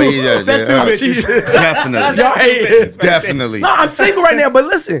bitches. That's two bitches. Definitely. Y'all hate it. Definitely. No, I'm single right now, but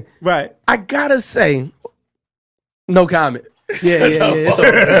listen. Right. I gotta say, no comment. Yeah. It's all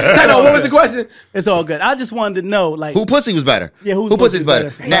good. What was the question? It's all good. I just wanted to know, like, who pussy was better? Yeah, who pussy's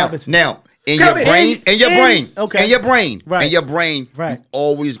better? Now. In your brain, you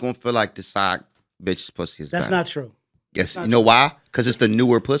always gonna feel like the side bitch's pussy is better. That's not true. Yes, you know why? Because it's the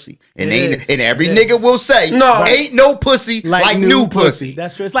newer pussy. And every nigga will say, ain't no pussy like new pussy.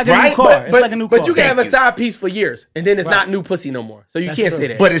 That's true. It's like a new car. It's like a new car. But you can have a side piece for years, and then it's not new pussy no more. So you can't say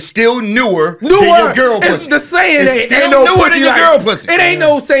that. But it's still newer than your girl pussy. The saying ain't no newer than your girl pussy. It ain't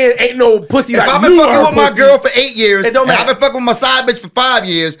no saying ain't no pussy like If I've been fucking with my girl for 8 years, and I've been fucking with my side bitch for 5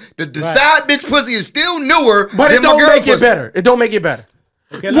 years, the side bitch pussy is still newer than my girl pussy. But it don't make it better. It don't make it better.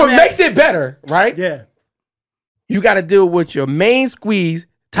 What makes it better, right? Yeah. You got to deal with your main squeeze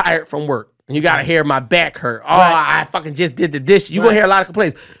tired from work. And you got to hear my back hurt. Oh, I fucking just did the dish. You're going to hear a lot of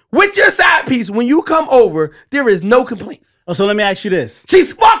complaints. With your side piece, when you come over, there is no complaints. Oh, so let me ask you this.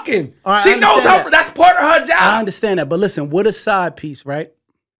 She's fucking. Right, she knows her. That's part of her job. I understand that. But listen, with a side piece, right?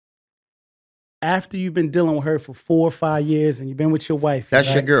 After you've been dealing with her for 4 or 5 years and you've been with your wife.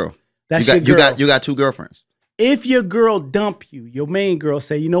 That's your girl. That's your girl. You got 2 girlfriends. If your girl dump you, your main girl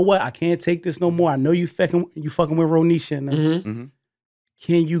say, you know what, I can't take this no more. I know you fucking with Ronisha. Mm-hmm.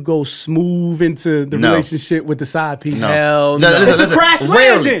 Can you go smooth into the relationship with the side piece? No. Hell no. It's a crash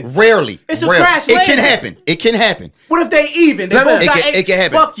landing. Rarely. It's a crash landing. It can happen. What if they even? They both got it can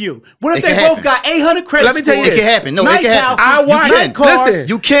happen. Fuck you. What if they both got 800 credit Let me tell you scores? It can happen. No, nice it can happen. Houses,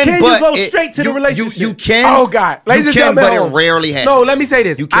 You can, can but you go straight to the relationship? You can. Oh God, you can, but it rarely happens. No, let me say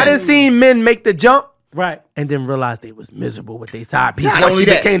this. I done seen men make the jump Right. And then realized they was miserable with their side piece. Not only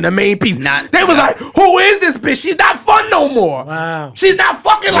that, became the main piece. They was like, who is this bitch? She's not fun no more. Wow. She's not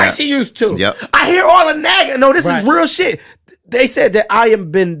fucking like she used to. Yep. I hear all the nagging. No, this is real shit. They said that I have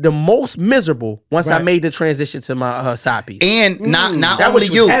been the most miserable once I made the transition to my side piece. And not only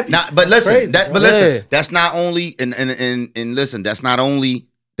you. But listen, crazy, listen, that's not only and listen, that's not only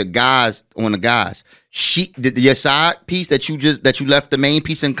the guys on the guys. Your side piece that you left the main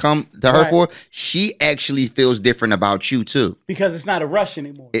piece and come to her for, she actually feels different about you too. Because it's not a rush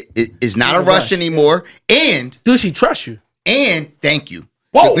anymore. It's not a rush anymore. And do she trust you? And thank you.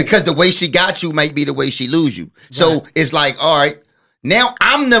 Whoa. Because the way she got you might be the way she lose you. So it's like, all right, now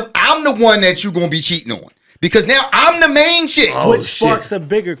I'm the one that you're gonna be cheating on. Because now I'm the main chick. Which sparks a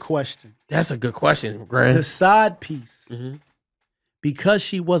bigger question. That's a good question, Grant. The side piece. Mm-hmm. Because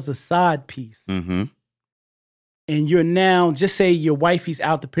she was a side piece. Mm-hmm. And you're now, just say your wifey's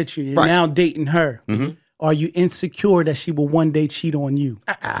out the picture, you're now dating her. Mm-hmm. Are you insecure that she will one day cheat on you?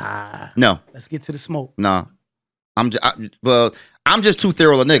 No. Let's get to the smoke. No. I'm just too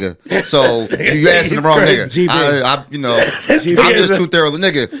thorough a nigga. So you asking the wrong nigga. I'm just too thorough a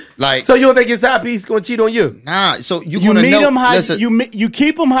nigga. Like, so you don't think your side piece gonna cheat on you? Nah. So you gonna meet him how you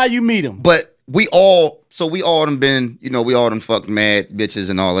keep him how you meet him. But we all done been, we all done fucked mad bitches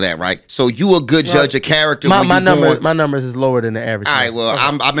and all of that, right? So you a good judge of character. My numbers is lower than the average. All right, well,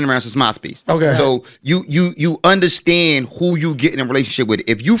 okay. I've been around since MySpace. Okay. So you understand who you get in a relationship with.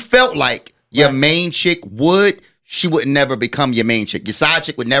 If you felt like your main chick she would never become your main chick. Your side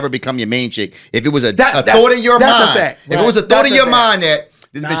chick would never become your main chick. If it was a thought in your mind. If it was a thought in your mind that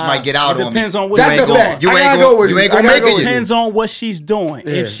this bitch might get out on me. Depends on what you ain't gonna make it. Depends on what she's doing.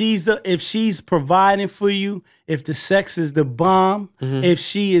 Yeah. If she's providing for you, if the sex is the bomb, if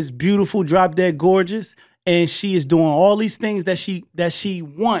she is beautiful, drop dead gorgeous, and she is doing all these things that she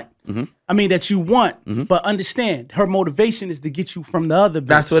want. I mean that you want, but understand her motivation is to get you from the other bitch.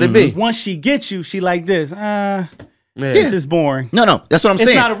 That's what it be. Once she gets you, she like this. This is boring. No, that's what I'm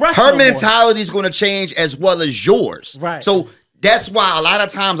saying. Not a rush her mentality is going to change as well as yours. Right. So that's why a lot of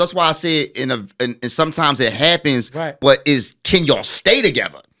times, that's why I say and sometimes it happens. Right. But can y'all stay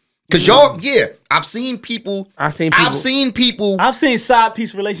together? Because y'all, I've seen side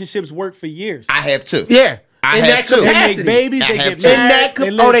piece relationships work for years. I have too. Yeah. I have too. They make babies. They get married.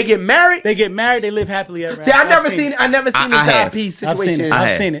 They get married. They get married. They live happily ever after. See, I never seen a side piece situation.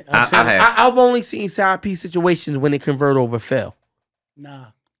 I've seen it. I've only seen side piece situations when it convert over fail. No.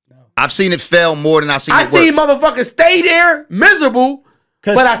 I've seen it fail more than I've seen it work. I seen motherfuckers stay there miserable,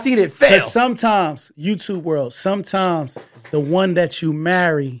 but I seen it fail. Because sometimes, YouTube world, sometimes the one that you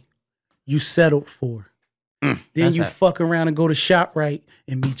marry, you settled for. Then you fuck around and go to ShopRite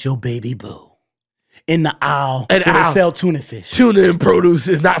and meet your baby boo. In the aisle, where they sell tuna fish. Tuna and produce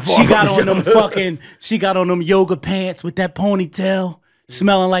is not far. She got on them yoga pants with that ponytail,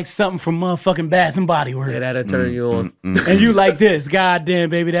 smelling like something from motherfucking Bath and Body Works. Yeah, that'll turn you on. And you like this, goddamn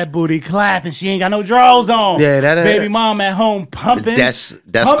baby, that booty clapping. She ain't got no drawers on. Yeah, baby mom at home pumping. That's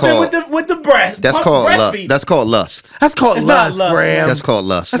pumping called with the breast. That's called lust. That's called lust. That's called lust, Graham. That's called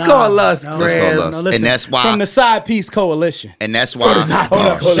lust. That's called lust, Graham. No, listen, and that's why from the Side Piece Coalition. And that's why I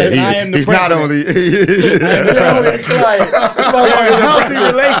am the he's not only healthy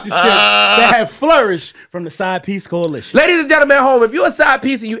relationships that have flourished from the Side Piece Coalition. Ladies and gentlemen at home, if you're a side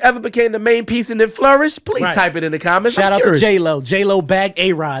piece and you ever became the main piece and then flourished, please type it in the comments. Shout out to J-Lo. J-Lo bagged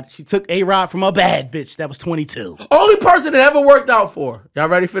A-Rod. She took A-Rod from a bad bitch that was 22. Only person that ever worked out for. Y'all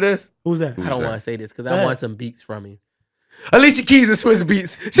ready for this? Who's that? I don't want to say this because I want some beats from you. Alicia Keys and Swiss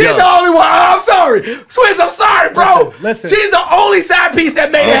Beats. She's the only one. Oh, I'm sorry. Swiss, I'm sorry, bro. Listen. She's the only side piece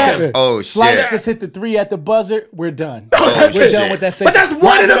that made it happen. Oh, shit. Slice just hit the 3 at the buzzer. We're done. We're done with that section. But that's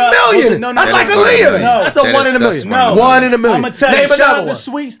 1 in a million. No, that's like Aaliyah. That's a 1 in a million. No. 1 in a million. I'm going to tell you,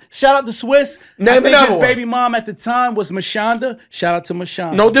 shout out to Swiss. Name another one. His baby mom at the time was Mashonda. Shout out to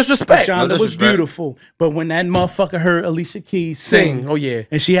Mashonda. No disrespect. Mashonda was beautiful. But when that motherfucker heard Alicia Keys sing. Oh, yeah.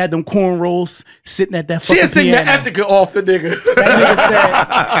 And she had them cornrows sitting at that fucking piano. She had sing the Ethica off the nigga. That nigga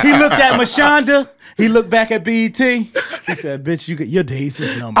said, he looked at Mashonda. He looked back at BET. He said, bitch, your days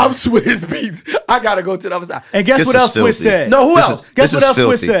is numbered. I'm Swiss Beats. I got to go to the other side. And guess what else Swiss said? No, who else? Guess what else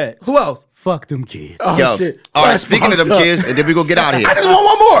Swiss said? Who else? Fuck them kids. Oh, yo, shit. All right, speaking of them kids, and then we go get out of here. I just want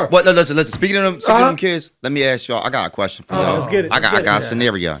one more. What? No, listen. Speaking of them kids, let me ask y'all. I got a question for y'all. Let's get it. I got a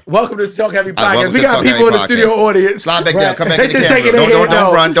scenario. Welcome to the Talk Heavy Podcast. We got people in the studio audience. Slide back down. Come back in the camera.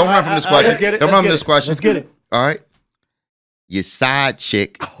 Don't run. Don't run from this question. Don't run from this question. Let's get it. All right. Your side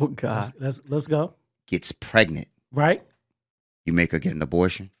chick. Oh God. Let's go. Gets pregnant. Right. You make her get an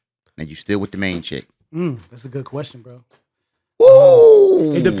abortion, and you still with the main chick. That's a good question, bro.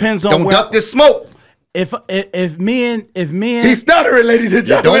 Ooh. It depends on Don't duck this smoke. if me and he's stuttering, ladies and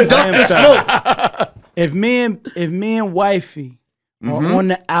gentlemen. Don't duck the smoke. If me and wifey are on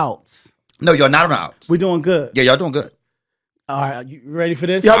the outs. No, you're not on the outs. We're doing good. Yeah, y'all doing good. All right, you ready for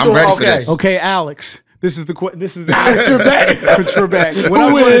this? I'm ready for this. Okay, Alex. This is the Trebek. What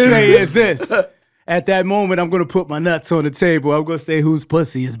I'm going to say is this. At that moment, I'm going to put my nuts on the table. I'm going to say whose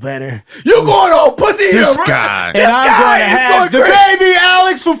pussy is better. You going on pussy? This guy. And I'm going to have the baby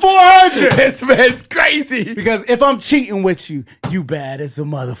Alex for 400. This man's crazy. Because if I'm cheating with you, you bad as a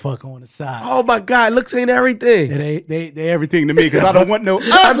motherfucker on the side. Oh my God, looks ain't everything. They everything to me because I don't want no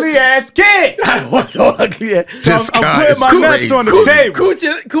ugly ass kid. I don't want no ugly ass. I'm putting my nuts on the table.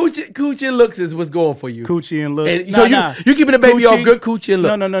 Coochie and looks is what's going for you. Coochie and looks. And so you keeping the baby off good coochie and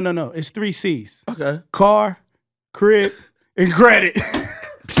looks. No. It's 3 C's. Okay. Car, crib, and credit.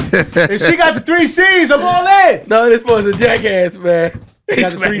 If she got the 3 C's, I'm all in. No, this boy's a jackass, man. You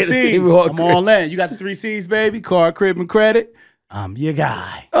got the 3 C's. I'm all in. You got the 3 C's, baby. Car, crib, and credit. I'm your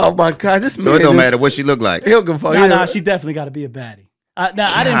guy. Oh my God, this man. So it don't matter what she look like. He'll go for Nah, she definitely got to be a baddie.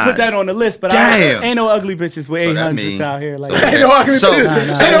 Now I didn't put that on the list, but ain't no ugly bitches with 800s out here. Like ain't no ugly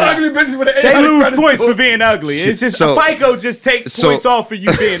bitches with 800s. They lose points for being ugly. It's just FICO just takes points off for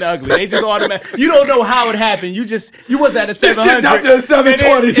you being ugly. They just automatic. You don't know how it happened. You was at a 700. Out to a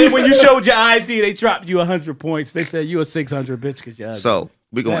 720. And when you showed your ID, they dropped you 100 points. They said you a 600 bitch because you're ugly. So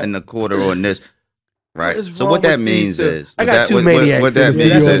we're going to end the quarter on this. Right. So what that means is, I got two maniacs. What that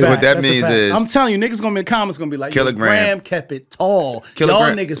means is, I'm telling you, niggas gonna be in the comments gonna be like, Kilogram kept it tall.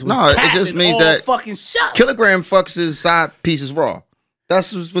 Kilogram. Y'all niggas was it just means that fucking shot. Kilogram fucks his side pieces raw.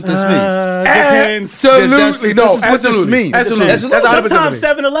 That's what this means. Absolutely. No, that's what this means. Absolutely. Sometimes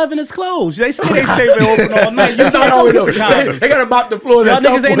 7-Eleven is closed. They stay open all night. You don't know the condoms. They gotta mop the floor. Y'all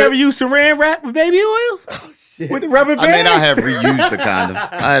niggas ain't never used saran wrap with baby oil? With the rubber band? I mean, I have reused the condom.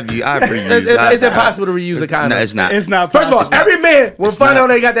 I've reused. It's impossible to reuse a condom. No, it's not. It's not. First of all, every man will find out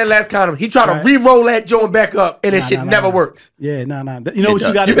they got that last condom. He try to re-roll that joint back up, and that shit never works. Yeah, no. You know what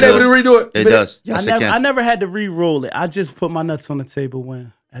you got to do? You been able to redo it? It does. Yes, it can. I never had to re-roll it. I just put my nuts on the table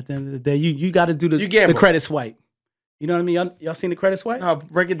when, at the end of the day, you got to do the credit swipe. You know what I mean? Y'all seen the credit swipe? Oh,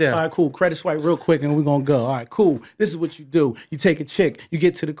 break it down. All right, cool. Credit swipe real quick and we're going to go. All right, cool. This is what you do. You take a chick. You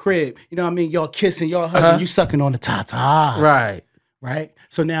get to the crib. You know what I mean? Y'all kissing, y'all hugging. You sucking on the tatas. Right?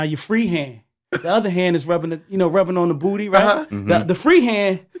 So now your free hand. The other hand is rubbing on the booty, right? The free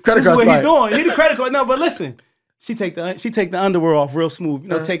hand, this is what he doing. He the credit card. No, but listen. She take the underwear off real smooth. You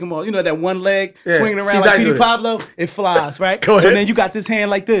know, take them off. You know that one leg swinging around like Petey Pablo? It flies, right? So then you got this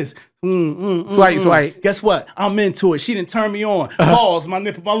hand like this. Swipe. Guess what? I'm into it. She didn't turn me on. Pause. My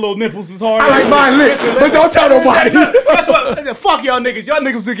little nipples is hard. I like mine lit, but don't tell nobody. Guess what? Fuck y'all niggas. Y'all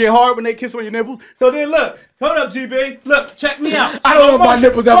niggas will get hard when they kiss on your nipples. So then look. Hold up, GB. Look, check me out. I don't know if my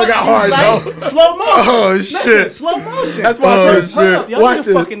nipples ever got hard, though. Slow motion. Oh, shit. Listen, slow motion. That's why I said, y'all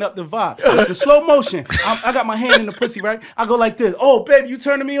niggas fucking up the vibe. Listen, slow motion. I got my hand in the pussy, right? I go like this. Oh, baby, you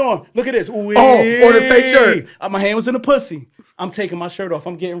turning me on. Look at this. Ooh, on the fake shirt. My hand was in the pussy. I'm taking my shirt off.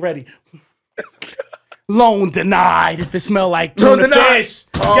 I'm getting ready. Loan denied if it smell like tuna fish.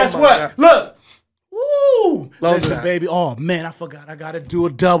 Guess what? God. Look. Woo! Listen, baby. Oh, man, I forgot. I got to do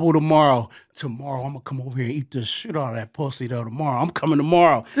a double tomorrow. Tomorrow, I'm going to come over here and eat the shit out of that pussy, though, tomorrow. I'm coming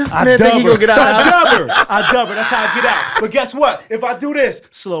tomorrow. I dub her. That's how I get out. But guess what? If I do this,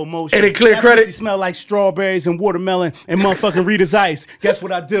 slow motion. And it clear credit. Pussy smell like strawberries and watermelon and motherfucking Rita's Ice. Guess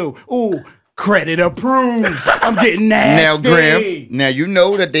what I do? Ooh. Credit approved. I'm getting nasty. Now, Graham, now you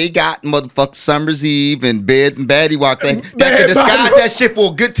know that they got motherfucking Summer's Eve and Bed and Baddie Walk that can disguise that shit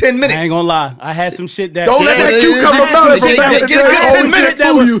for a good 10 minutes. I ain't gonna lie. I had some shit that... Don't let that cucumber melon from back get a good 10 minutes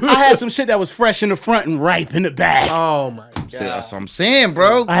for you. I had some shit that was fresh in the front and ripe in the back. Oh, my God. That's what I'm saying,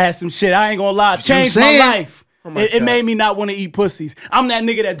 bro. I had some shit. I ain't gonna lie. Changed my life. It made me not want to eat pussies. I'm that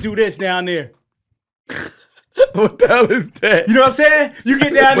nigga that do this down there. What the hell is that? You know what I'm saying? You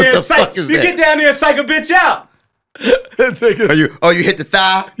get down there and psych. You get down there and psych a bitch out. You hit the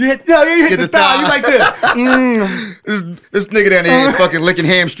thigh? You hit the thigh. You like this. This nigga down there fucking licking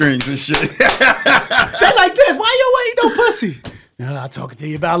hamstrings and shit. They like this. Why you ain't no pussy? I'll talk to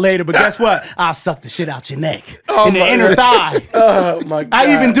you about later, but guess what? I'll suck the shit out your neck in the inner thigh. Oh my God!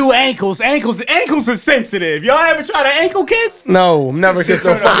 I even do ankles. Ankles are sensitive. Y'all ever try to ankle kiss? No, I'm never kissed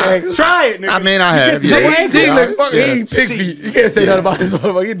no fucking ankles. Try it, nigga. I mean, I have. He ain't pig feet. You can't say nothing about this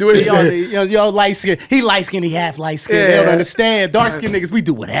motherfucker. You do it. Y'all light skin. He light skin. He half light skin. They don't understand. Dark skin niggas, we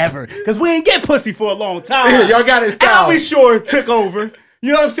do whatever because we ain't get pussy for a long time. Y'all got it. Albie Shore took over.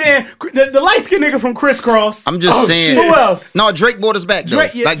 You know what I'm saying? The light-skinned nigga from Crisscross. I'm just saying. Who else? No, Drake brought us back, though.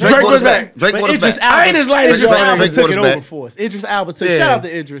 Drake brought us back. Drake brought us back. I ain't as light as Idris Elba Drake took brought it us over back. for us. Idris Elba took Shout out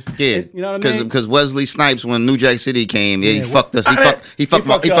to Idris. Yeah. You know what I mean? Because Wesley Snipes, when New Jack City came, he fucked us. He fucked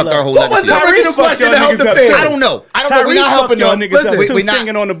our whole legacy. What was the original question to help the fans? I don't know. We're not helping them. We're not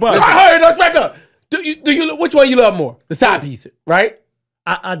singing on the bus. I heard us back up. Do you which one you love more? The side piece, right?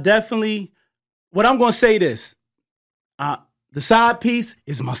 I definitely. What I'm gonna say this. The side piece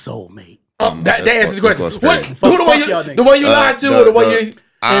is my soulmate. That answers the question. Who the one you lied to, or the one you?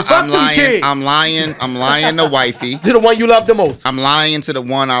 I'm lying to wifey. To the one you love the most. I'm lying to the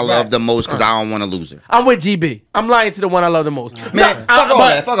one I love the most because I don't want to lose her. I'm with GB. I'm lying to the one I love the most. Man,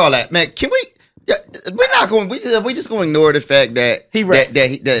 fuck all that. Man, can we? We're not going. We just going to ignore the fact that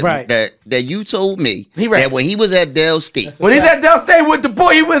that you told me that when he was at Dell State, when he's at Dell State with the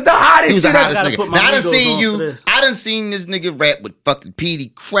boy, he was the hottest. He was the hottest nigga. Now I done seen you. I done seen this nigga rap with fucking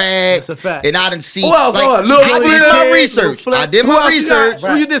Petey Craig. That's a fact. And I done seen. I did my research. I did my research.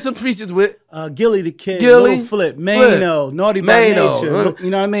 Who you did some features with? Gilly the Kid, Lil Flip, Mano, Naughty by Nature.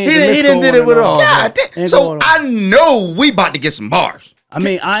 You know what I mean? He didn't did it with all. God damn. So I know we about to get some bars. I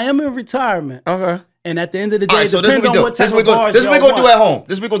mean, I am in retirement. Okay. And at the end of the day, so depending on what type of bars This we gonna do at home.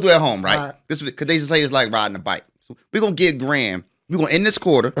 This we gonna do at home, right? This because they say it's like riding a bike. So we're gonna give Graham. We're gonna end this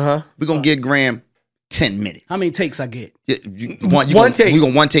quarter. We're gonna give Graham 10 minutes. How many takes I get? One take. We're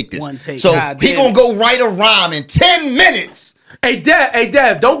gonna one take this. One take. So he gonna go write a rhyme in 10 minutes. Hey,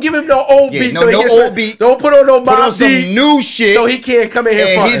 Dev, don't give him no old beat. No old beat. Don't put on no Bob Put on some new shit. So he can't come in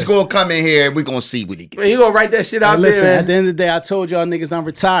here. And he's going to come in here and we're going to see what he gets. He's going to write that shit out listen, there, man. At the end of the day, I told y'all niggas I'm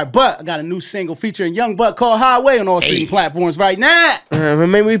retired, but I got a new single featuring Young Buck called Highway on all streaming platforms right now.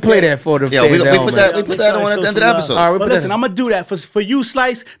 Maybe we play that for the fans. We put that on at the end of the episode. All right, but listen, I'm going to do that for you,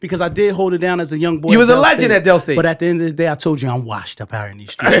 Slice, because I did hold it down as a young boy. You was a legend at Del State. But at the end of the day, I told you I'm washed up out in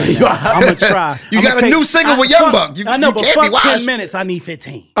these streets. I'm going to try. You got a new single with Young Buck. I know, but fuck 10 minutes, I need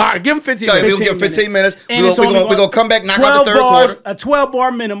 15. All right, give him 15 minutes. We'll give him 15 minutes. We're going to come back, knock out the third quarter. A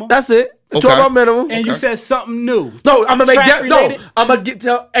 12-bar minimum. That's it. 12-bar minimum. And you said something new. No, I'm going to make Dev. No, I'm going to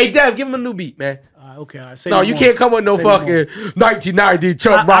tell. Hey, Dev, give him a new beat, man. Okay, all right. No, you can't come with no fucking 1990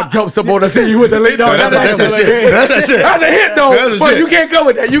 Chuck Rock jumps up on the scene with the late. No, that's a shit. That's a hit, though. But you can't come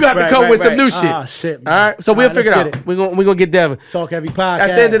with that. You got to come with some new shit. Oh, shit. All right, so we'll figure it out. We're going to get Devin. Talk Heavy Podcast.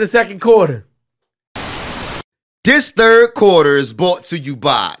 At the end of the second quarter. This third quarter is brought to you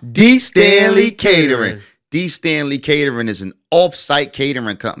by D. Stanley Catering. D. Stanley Catering is an off-site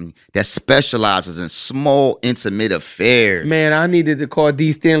catering company that specializes in small, intimate affairs. Man, I needed to call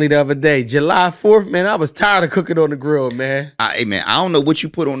D. Stanley the other day. July 4th, man, I was tired of cooking on the grill, man. Hey, man, I don't know what you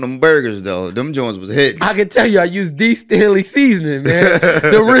put on them burgers, though. Them joints was hitting. I can tell you, I used D. Stanley seasoning, man.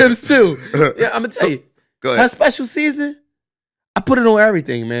 The ribs, too. Yeah, I'm going to tell you. Go ahead. Her special seasoning, I put it on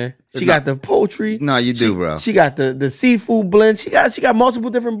everything, man. She got the poultry. No, you do, bro. She got the seafood blend. She got multiple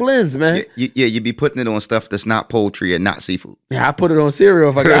different blends, man. Yeah, you be putting it on stuff that's not poultry and not seafood. Yeah, I put it on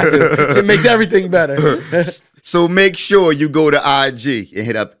cereal if I got to. It makes everything better. So make sure you go to IG and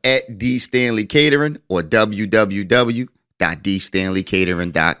hit up at D Stanley Catering or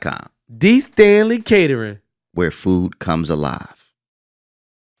www.dstanleycatering.com. D Stanley Catering, where food comes alive.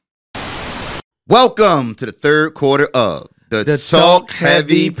 Welcome to the third quarter of the Talk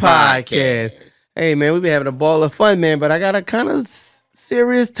Heavy Podcast. Hey, man, we've been having a ball of fun, man, but I got a kind of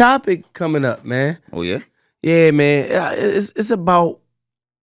serious topic coming up, man. Oh, yeah? Yeah, man. It's about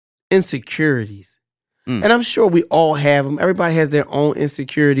insecurities. And I'm sure we all have them. Everybody has their own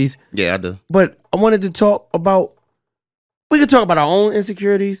insecurities. Yeah, I do. But I wanted to talk about, we could talk about our own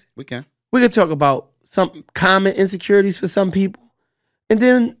insecurities. We can. We could talk about some common insecurities for some people. And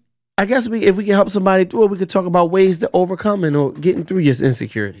then I guess if we can help somebody through it, we could talk about ways to overcoming or getting through your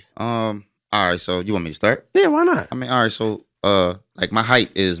insecurities. All right, so you want me to start? Yeah, why not? I mean, all right, so like my height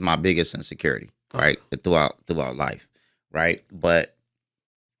is my biggest insecurity, right? Throughout life, right? But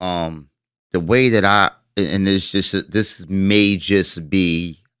the way that this may just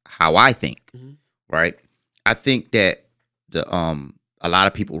be how I think, right? I think that a lot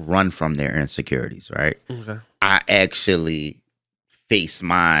of people run from their insecurities, right? Okay. I actually face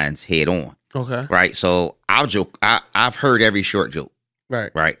mines head on. Okay. Right. So I'll joke. I've heard every short joke. Right.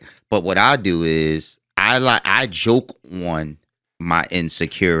 Right. But what I do is I joke on my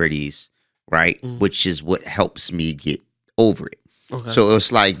insecurities, right? Which is what helps me get over it. Okay. So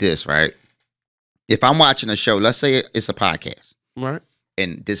it's like this, right? If I'm watching a show, let's say it's a podcast. Right.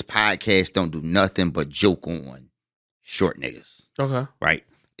 And this podcast don't do nothing but joke on short niggas. Okay. Right.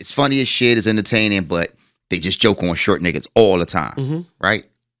 It's funny as shit, it's entertaining, but they just joke on short niggas all the time, right?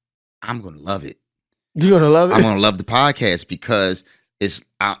 I'm going to love it. You're going to love it? I'm going to love the podcast because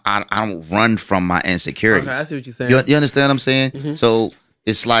I don't run from my insecurities. Okay, I see what you're saying. You understand what I'm saying? Mm-hmm. So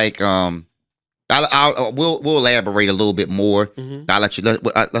it's like we'll elaborate a little bit more. Mm-hmm. I'll let you.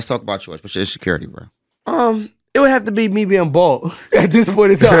 Let's talk about yours. What's your insecurity, bro? It would have to be me being bald at this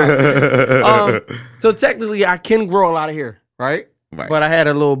point in time. So technically, I can grow a lot of hair, right? Right. But I had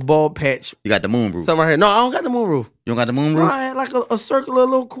a little bald patch. You got the moon roof. Somewhere here. No, I don't got the moon roof. You don't got the moon roof? No, I had like a circular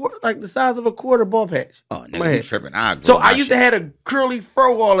little quarter, like the size of a quarter bald patch. Oh, nigga, you tripping. So I used to have a curly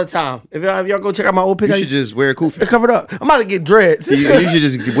fro all the time. If y'all go check out my old picture. You should just wear a kufi. Cover it up. I'm about to get dreads. You should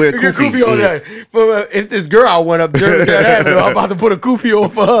just wear a kufi. On that. But if this girl went up there, I'm about to put a kufi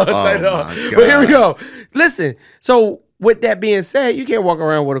on for her. But here we go. Listen, so with that being said, you can't walk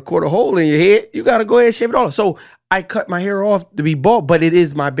around with a quarter hole in your head. You got to go ahead and shave it off. So I cut my hair off to be bald, but it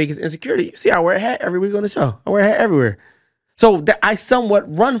is my biggest insecurity. You see, I wear a hat every week on the show. I wear a hat everywhere. So I somewhat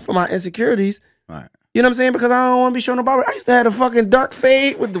run from my insecurities. Right. You know what I'm saying? Because I don't want to be showing no barber. I used to have a fucking dark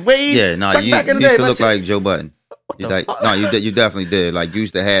fade with the waves. Yeah, no, you used to look like Joe Budden. You definitely did. Like, you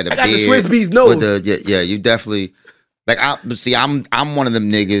used to have the beard. I got the Swiss Beats nose. You definitely. Like, I'm one of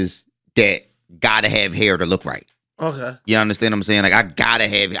them niggas that gotta have hair to look right. Okay. You understand what I'm saying? Like, I gotta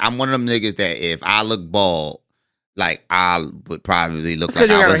have. I'm one of them niggas that if I look bald, like, I would probably look like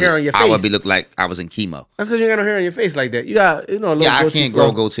I would be look like I was in chemo. That's because you got no hair on your face like that. You got, a little goatee. I can't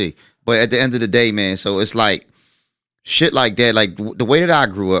grow goatee. But at the end of the day, man, so it's like shit like that. Like, the way that I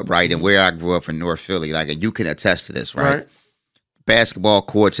grew up, right, and where I grew up in North Philly, like, and you can attest to this, right? Basketball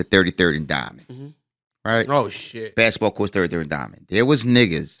courts at 33rd and Diamond, right? Oh, shit. Basketball courts 33rd and Diamond. There was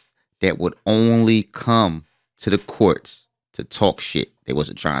niggas that would only come to the courts to talk shit. They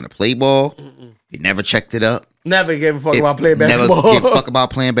wasn't trying to play ball. They never checked it up. Never gave a fuck about playing basketball. Never gave a fuck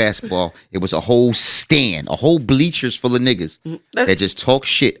about playing basketball. It was a whole stand, a whole bleachers full of niggas that just talk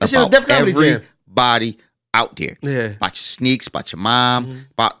shit about everybody out there. Yeah. About your sneaks, about your mom,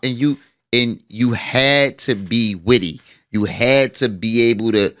 and you had to be witty. You had to be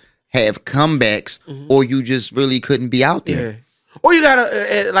able to have comebacks, or you just really couldn't be out there. Yeah. Or you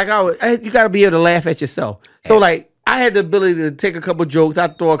gotta you gotta be able to laugh at yourself. So like, I had the ability to take a couple jokes,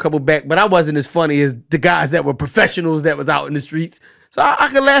 I'd throw a couple back, but I wasn't as funny as the guys that were professionals that was out in the streets. So I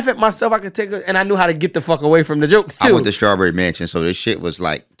could laugh at myself, and I knew how to get the fuck away from the jokes too. I went to Strawberry Mansion, so this shit was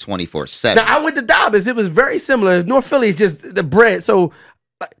like 24/7. Now I went to Dobbins, it was very similar. North Philly is just the bread. So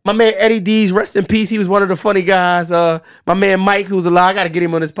my man Eddie D's, rest in peace, he was one of the funny guys. My man Mike, who's alive, I gotta get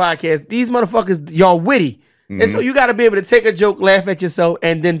him on this podcast. These motherfuckers, y'all witty. And so you got to be able to take a joke, laugh at yourself,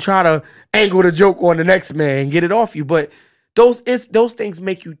 and then try to angle the joke on the next man and get it off you. But those things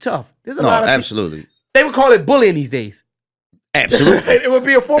make you tough. There's a lot of absolutely. People, they would call it bullying these days. Absolutely, it would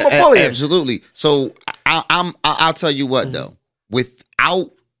be a form of bullying. Absolutely. So I'll tell you what though.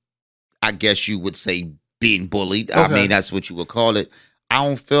 Without, I guess you would say, being bullied. Okay. I mean, that's what you would call it. I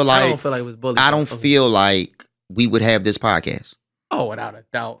don't feel like it was bullying. I don't feel like we would have this podcast. Oh, without a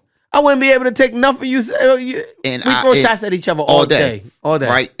doubt. I wouldn't be able to take nothing you say. We throw shots at each other all day. All day.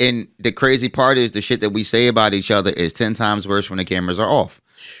 Right? And the crazy part is the shit that we say about each other is 10 times worse when the cameras are off.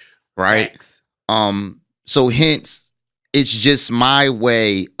 Right? Thanks. So hence, it's just my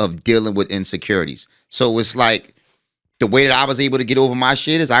way of dealing with insecurities. So it's like, the way that I was able to get over my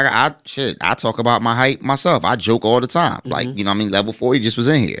shit is I talk about my height myself. I joke all the time. Like, you know what I mean? Level 40 just was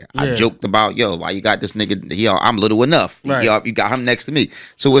in here. Yeah. I joked about, why you got this nigga here? I'm little enough. Right. You got him next to me.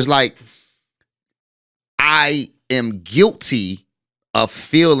 So it's like, I am guilty of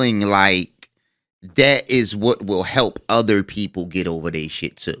feeling like that is what will help other people get over their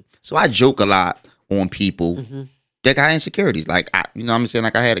shit too. So I joke a lot on people that got insecurities. Like, you know what I'm saying?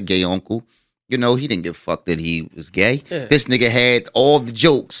 Like, I had a gay uncle. You know, he didn't give a fuck that he was gay. Yeah. This nigga had all the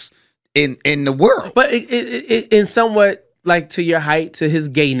jokes in the world. But it in somewhat, like, to your height, to his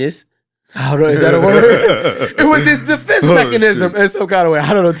gayness. I don't know, is that a word? It was his defense mechanism in some kind of way.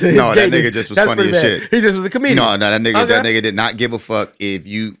 I don't know. To his that nigga just was funny as shit. He just was a comedian. No, that nigga did not give a fuck if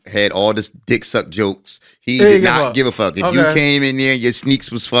you had all this dick suck jokes. He did not give a fuck. If you came in there and your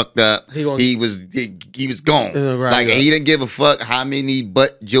sneaks was fucked up, he was gone. Like, he didn't give a fuck how many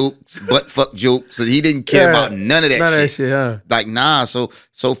butt fuck jokes. So he didn't care about none of that shit. None of that shit, huh? Like, nah. So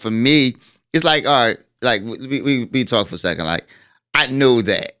for me, it's like, all right, like, we talk for a second. Like, I know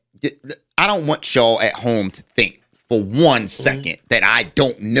that. I don't want y'all at home to think for 1 second that I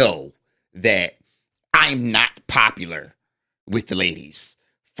don't know that I'm not popular with the ladies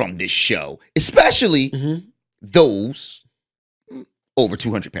from this show, especially those over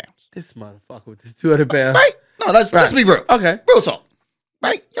 200 pounds. This motherfucker with this 200 pounds. Right? No, let's be real. Okay. Real talk.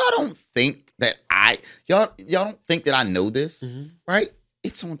 Right? Y'all don't think that y'all don't think that I know this, right?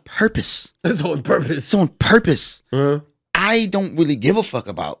 It's on purpose. It's on purpose. It's on purpose. I don't really give a fuck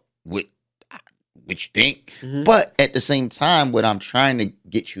about what you think. Mm-hmm. But at the same time, what I'm trying to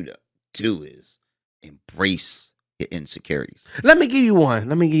get you to do is embrace your insecurities. Let me give you one.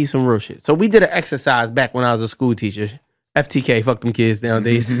 Let me give you some real shit. So we did an exercise back when I was a school teacher. FTK, fuck them kids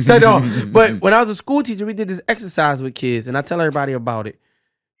nowadays. So no, but when I was a school teacher, we did this exercise with kids, and I tell everybody about it.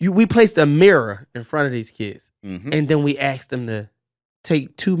 We placed a mirror in front of these kids, and then we asked them to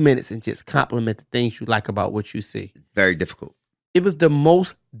take 2 minutes and just compliment the things you like about what you see. Very difficult. It was the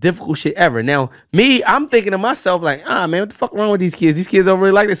most difficult shit ever. Now, I'm thinking to myself, like, man, what the fuck wrong with these kids? These kids don't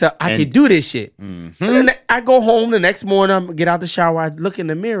really like this. I can do this shit. And then I go home the next morning, I get out the shower, I look in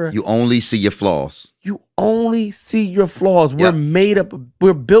the mirror. You only see your flaws. You only see your flaws. We're made up,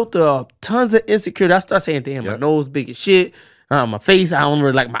 we're built up tons of insecurity. I start saying, damn, my nose big as shit. My face, I don't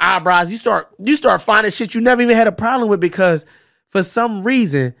really like my eyebrows. You start finding shit you never even had a problem with because for some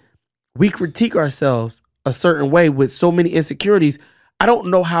reason, we critique ourselves a certain way with so many insecurities. I don't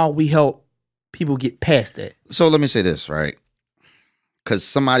know how we help people get past that. So let me say this, right? Because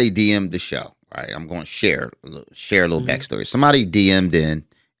somebody DM'd the show, right? I'm going to share a little backstory. Somebody DM'd in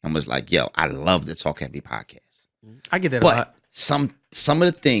and was like, yo, I love the Talk Heavy podcast. I get that a lot. Some of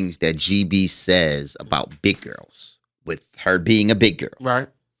the things that GB says about big girls, with her being a big girl, right?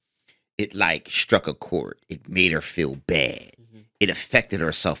 It like struck a chord. It made her feel bad. It affected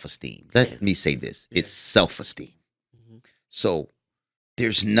her self-esteem. Let me say this. It's self-esteem. So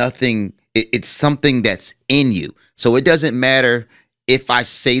there's nothing, it's something that's in you. So it doesn't matter if I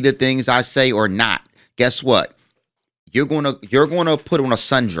say the things I say or not. Guess what? You're gonna put on a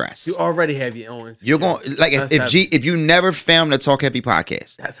sundress. You already have your own. You're going like if you never found the Talk Heavy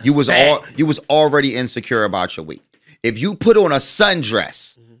podcast, you was already insecure about your weight. If you put on a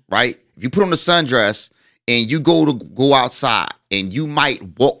sundress, right? If you put on a sundress and you go outside and you might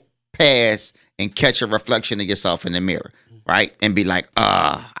walk past and catch a reflection of yourself in the mirror, right? And be like,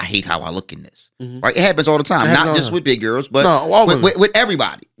 I hate how I look in this. Right? It happens all the time. Not just with big girls, but with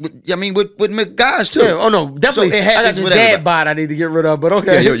everybody. With guys too. Yeah, oh no, definitely. So it happens I got this with dad everybody. Bod I need to get rid of, but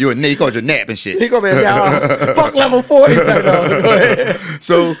okay. Yeah, you called your nap and shit. He called me fuck level 40. Go ahead.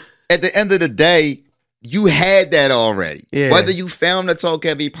 So at the end of the day, you had that already. Yeah. Whether you found the Talk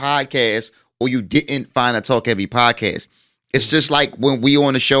Heavy podcast or you didn't find a Talk Heavy podcast. It's just like when we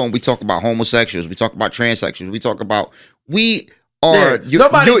on the show and we talk about homosexuals, we talk about transsexuals, we talk about you are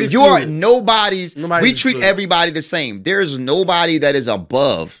nobody's. We treat everybody the same. There's nobody that is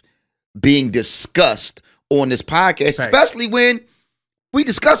above being discussed on this podcast, especially when we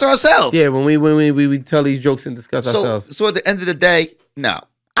discuss ourselves. Yeah, when we tell these jokes and discuss ourselves. So at the end of the day, no,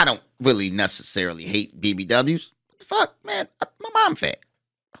 I don't really necessarily hate BBWs. What the fuck, man? My mom fat.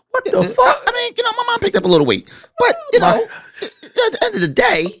 What the fuck? I mean, my mom picked up a little weight. But, at the end of the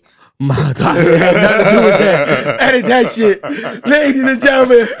day. My daughter had nothing to do with that. Edit that shit. Ladies and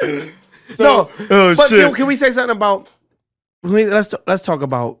gentlemen. But can we say something about, let's talk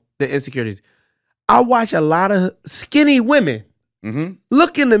about the insecurities. I watch a lot of skinny women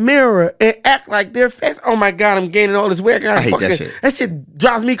look in the mirror and act like they're fat. Oh my God, I'm gaining all this weight. I hate that shit. That shit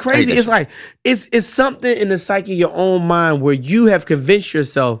drives me crazy. It's like, it's something in the psyche of your own mind where you have convinced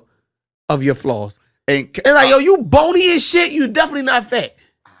yourself of your flaws. And like, yo, you bony as shit. You definitely not fat.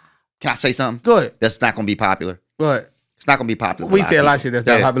 Can I say something? Go ahead. That's not going to be popular. Go ahead. It's not going to be popular. We say a lot of shit that's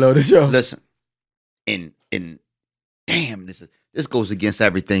not popular on the show. Listen, and damn, this goes against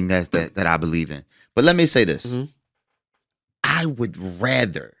everything that I believe in. But let me say this. I would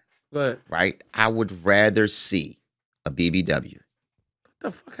rather, right? I would rather see a BBW. What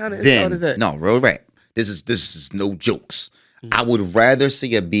the fuck kind of insult is that? No, real rap. This is no jokes. I would rather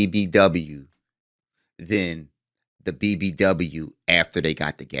see a BBW than the BBW after they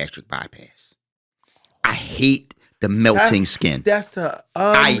got the gastric bypass. I hate the melting skin. That's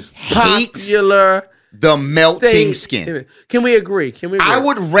unpopular. The melting skin. Can we agree? I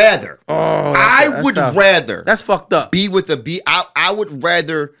would rather. Rather. That's fucked up. Be with a B. I would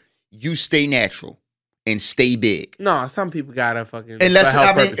rather you stay natural and stay big. No, some people gotta fucking. Unless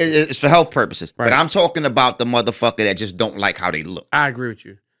it's for health purposes. Right. But I'm talking about the motherfucker that just don't like how they look. I agree with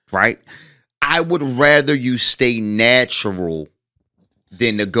you. Right. I would rather you stay natural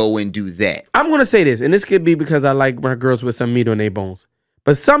than to go and do that. I'm gonna say this, and this could be because I like my girls with some meat on their bones.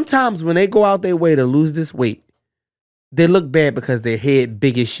 But sometimes when they go out their way to lose this weight, they look bad because their head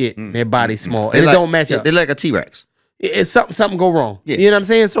big as shit and their body small. And it don't match up. They're like a T-Rex. It's something go wrong. Yeah. You know what I'm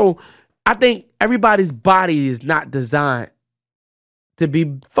saying? So I think everybody's body is not designed to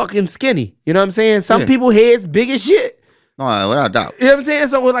be fucking skinny. You know what I'm saying? Some people heads big as shit. No, without doubt. You know what I'm saying?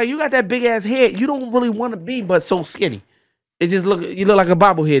 So like you got that big ass head, you don't really want to be but so skinny. You look like a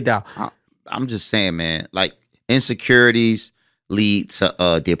bobblehead doll. I'm just saying, man, like, insecurities lead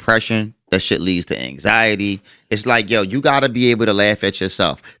to depression. That shit leads to anxiety. It's like, yo, you got to be able to laugh at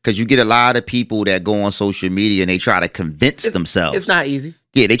yourself, because you get a lot of people that go on social media and they try to convince themselves. It's not easy.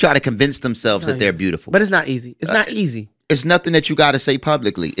 Yeah, they try to convince themselves that they're beautiful. But it's not easy. It's not easy. It's nothing that you got to say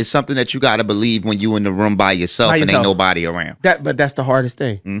publicly. It's something that you got to believe when you in the room by yourself and ain't nobody around. But that's the hardest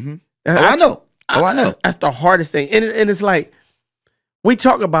thing. Mm-hmm. I know. I know. That's the hardest thing. And it's like, we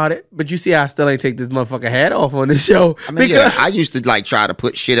talk about it, but you see I still ain't take this motherfucking hat off on this show. I mean, I used to like try to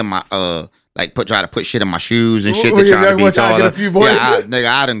put shit in my try to put shit in my shoes and shit to try to be taller.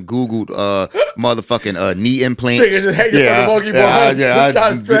 I done Googled motherfucking knee implants.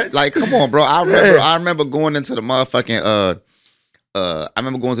 Like, come on, bro. I remember going into the motherfucking I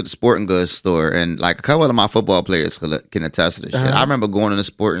remember going to the sporting goods store, and like a couple of my football players can attest to this shit. I remember going to the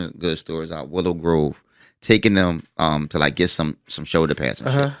sporting goods stores out Willow Grove, taking them to like get some shoulder pads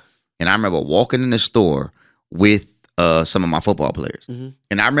and shit. And I remember walking in the store with some of my football players.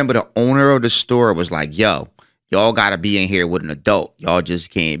 And I remember the owner of the store was like, yo, y'all gotta be in here with an adult. Y'all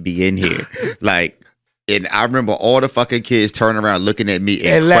just can't be in here. And I remember all the fucking kids turning around looking at me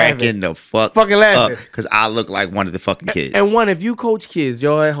and cracking the fucking laughing. Because I look like one of the fucking kids. And if you coach kids,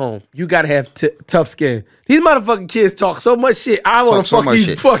 y'all at home, you gotta have tough skin. These motherfucking kids talk so much shit. I want to fuck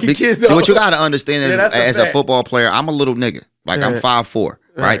these fucking kids up. What you gotta understand is, as a football player, I'm a little nigga. Like, I'm 5'4",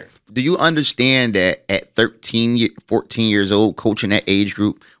 right? Do you understand that at 13, 14 years old, coaching that age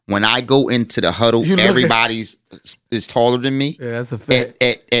group, when I go into the huddle, everybody's is taller than me. Yeah, that's a fact.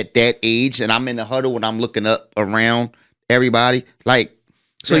 At that age, and I'm in the huddle and I'm looking up around everybody. Like,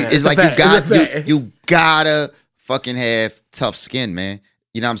 so it's like you gotta fucking have tough skin, man.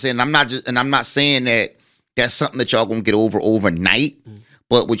 You know what I'm saying? I'm not saying that that's something that y'all gonna get over overnight.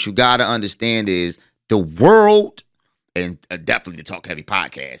 But what you gotta understand is the world. And definitely the Talk Heavy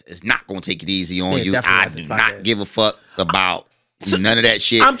podcast is not going to take it easy on you. I do not give a fuck about none of that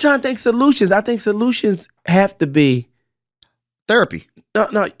shit. I'm trying to think solutions. I think solutions have to be therapy.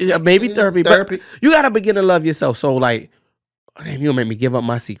 No, maybe therapy. But you got to begin to love yourself. So like, damn, you gonna make me give up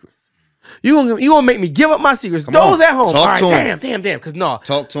my secrets. You gonna make me give up my secrets. Those at home. Talk to them. Damn. Because no.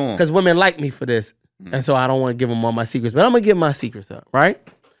 Talk to them. Because women like me for this. And so I don't want to give them all my secrets. But I'm going to give my secrets up, right?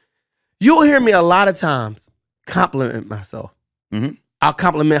 You'll hear me a lot of times compliment myself. I'll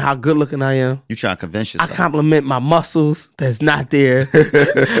compliment how good looking I am. You try to convince yourself. I compliment my muscles that's not there.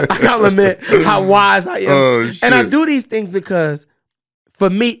 I compliment how wise I am. And I do these things because for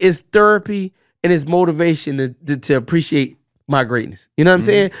me, it's therapy and it's motivation to appreciate my greatness. You know what I'm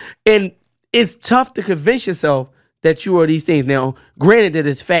saying? And it's tough to convince yourself that you are these things. Now, granted that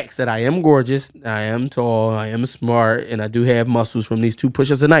it's facts that I am gorgeous, I am tall, I am smart, and I do have muscles from these 2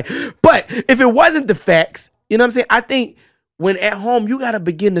 push-ups a night. But if it wasn't the facts, you know what I'm saying? I think when at home, you got to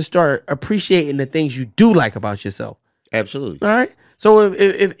begin to start appreciating the things you do like about yourself. Absolutely. All right? So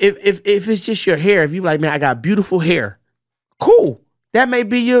if it's just your hair, if you like, man, I got beautiful hair, cool. That may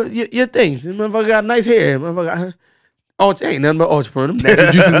be your thing. This motherfucker got nice hair. Motherfucker, ain't nothing but ultra them.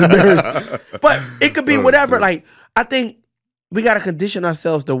 Natural juices and berries. But it could be whatever. Like, I think we got to condition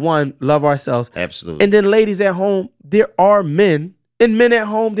ourselves to, one, love ourselves. Absolutely. And then ladies at home, there are men. And men at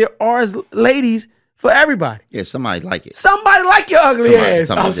home, there are ladies for everybody. Yeah, somebody like it. Somebody like your ugly ass.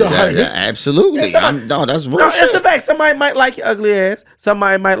 I'm sorry. Yeah, absolutely. That's real shit. It's a fact. Somebody might like your ugly ass.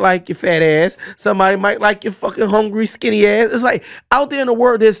 Somebody might like your fat ass. Somebody might like your fucking hungry, skinny ass. It's like out there in the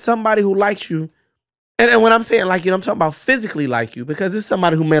world, there's somebody who likes you. And when I'm saying like you, I'm talking about physically like you, because it's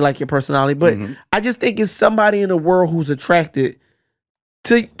somebody who may like your personality. But I just think it's somebody in the world who's attracted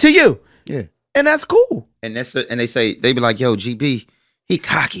to you. Yeah. And that's cool. And they be like, yo, GB, he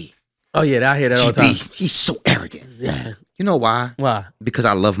cocky. Oh, yeah, I hear that all the time. He's so arrogant. Yeah. You know why? Why? Because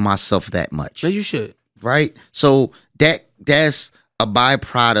I love myself that much. No, you should. Right? So that's a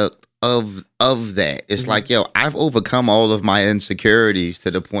byproduct of that. It's like, yo, I've overcome all of my insecurities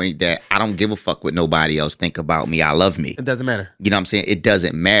to the point that I don't give a fuck what nobody else think about me. I love me. It doesn't matter. You know what I'm saying? It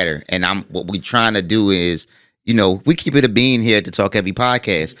doesn't matter. And what we trying to do is, you know, we keep it a bean here at the Talk Heavy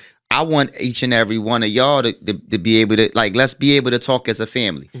podcast. I want each and every one of y'all to be able to, like, let's be able to talk as a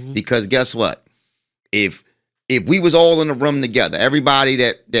family. Because guess what? If we was all in a room together, everybody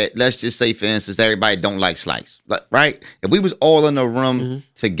that let's just say, for instance, everybody don't like Slice, right? If we was all in a room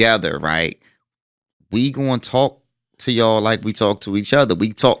together, right, we gonna talk to y'all like we talk to each other.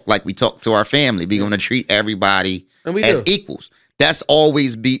 We talk like we talk to our family. We gonna treat everybody as equals. That's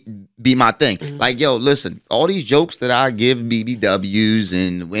always be my thing. Like, yo, listen, all these jokes that I give BBWs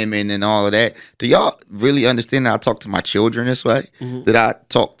and women and all of that, do y'all really understand that I talk to my children this way? That I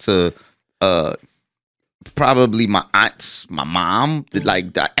talk to probably my aunts, my mom,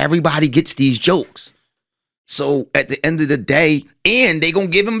 that everybody gets these jokes. So at the end of the day, and they gonna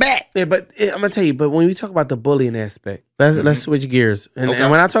give him back. Yeah, but I'm gonna tell you. But when we talk about the bullying aspect, let's switch gears. And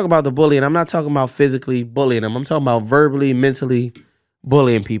when I talk about the bullying, I'm not talking about physically bullying them. I'm talking about verbally, mentally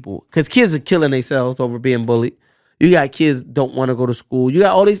bullying people. Because kids are killing themselves over being bullied. You got kids don't want to go to school. You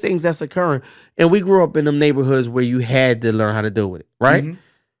got all these things that's occurring. And we grew up in them neighborhoods where you had to learn how to deal with it, right? Mm-hmm.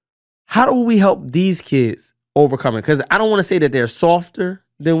 How do we help these kids overcome it? Because I don't want to say that they're softer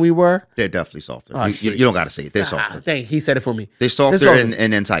than we were. They're definitely softer. Oh, you don't got to say it. They're softer. He said it for me. They're softer and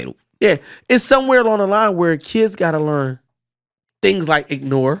entitled. Yeah. It's somewhere along the line where kids got to learn things like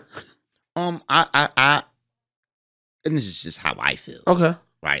ignore. And this is just how I feel. Okay.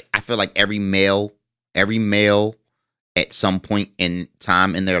 Right. I feel like every male at some point in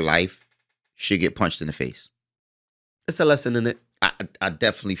time in their life should get punched in the face. It's a lesson in it. I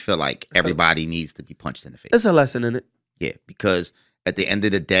definitely feel like everybody needs to be punched in the face. It's a lesson in it. Yeah, because at the end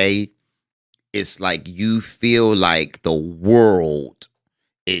of the day, it's like you feel like the world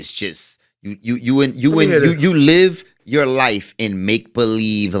is just you live your life in make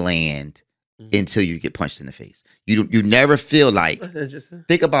believe land until you get punched in the face. You never feel like. That's interesting.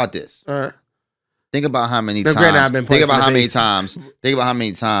 Think about this. All right. Think about how many times. Think about how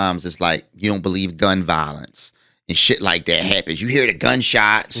many times it's like you don't believe gun violence and shit like that happens. You hear the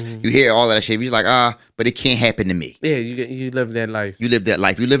gunshots, you hear all of that shit. You're like, but it can't happen to me. Yeah, you live that life. You live that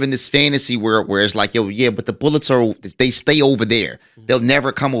life. You live in this fantasy world where it's like, but the bullets they stay over there. They'll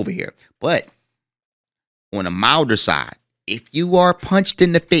never come over here. But on a milder side, if you are punched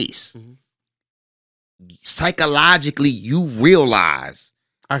in the face, psychologically you realize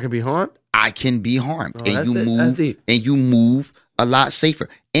I could be harmed. I can be harmed, and you move a lot safer,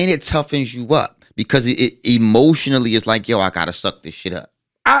 and it toughens you up because it emotionally is like, I gotta suck this shit up.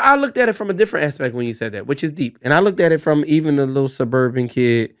 I looked at it from a different aspect when you said that, which is deep, and I looked at it from even a little suburban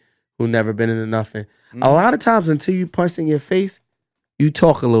kid who never been into nothing. A lot of times, until you punch in your face, you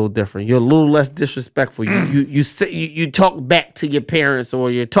talk a little different. You're a little less disrespectful. You talk back to your parents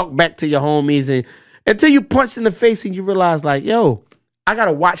or you talk back to your homies, and until you punch in the face and you realize, like, I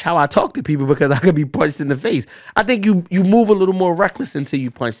gotta watch how I talk to people because I could be punched in the face. I think you move a little more reckless until you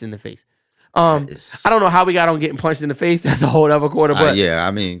punched in the face. I don't know how we got on getting punched in the face. That's a whole other quarter. But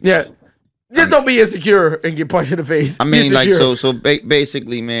don't be insecure and get punched in the face. I mean,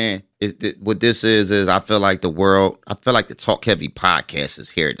 basically, man, what this is I feel like the Talk Heavy podcast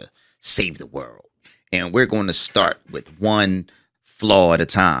is here to save the world, and we're going to start with one flaw at a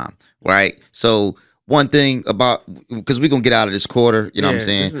time, right? So. One thing about, because we're going to get out of this quarter, you know what I'm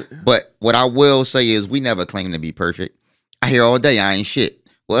saying? But what I will say is we never claim to be perfect. I hear all day, I ain't shit.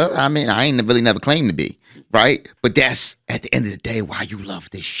 Well, I mean, I ain't really never claimed to be, right? But that's, at the end of the day, why you love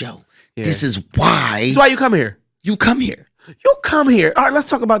this show. Yeah. This is why. That's why you come here. You come here. You come here. All right, let's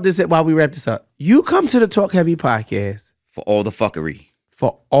talk about this while we wrap this up. You come to the Talk Heavy podcast. For all the fuckery.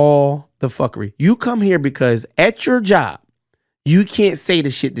 You come here because at your job, you can't say the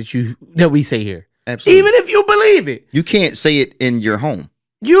shit that we say here. Absolutely. Even if you believe it. You can't say it in your home.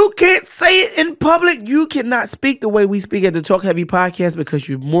 You can't say it in public. You cannot speak the way we speak at the Talk Heavy podcast because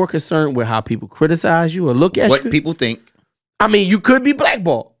you're more concerned with how people criticize you or look at you. What people think. I mean, you could be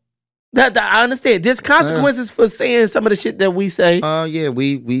blackballed. That I understand. There's consequences for saying some of the shit that we say.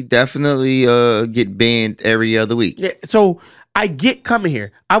 We definitely get banned every other week. Yeah, so I get coming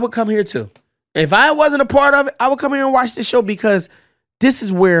here. I would come here too. If I wasn't a part of it, I would come here and watch this show because this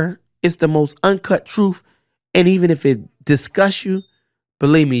is where it's the most uncut truth. And even if it disgusts you,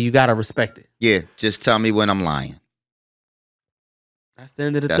 believe me, you got to respect it. Yeah, just tell me when I'm lying. That's the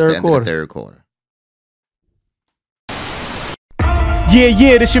end of the third quarter.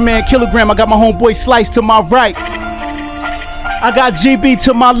 Yeah, this your man Kilogram. I got my homeboy Slice to my right. I got GB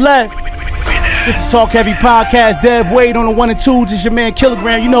to my left. This is Talk Heavy Podcast. Dev Wade on the 1 and 2. This your man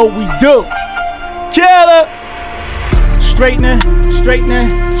Kilogram. You know what we do. Killer! Straightening,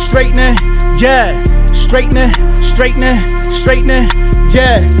 yeah. Straightening,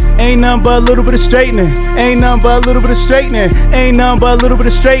 yeah. Ain't nothing but a little bit of straightening. These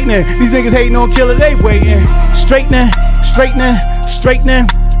niggas hating on Killer, they waiting. Straightening,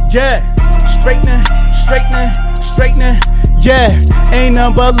 yeah. Straightening, yeah. Ain't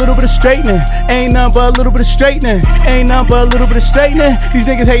nothing but a little bit of straightening. These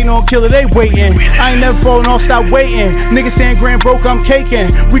niggas hating on Killer, they waiting. I ain't never falling off, stop waiting. Niggas saying grand broke, I'm caking.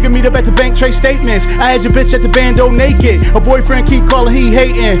 We can meet up at the bank, trade statements. I had your bitch at the bando naked. Her boyfriend keep calling, he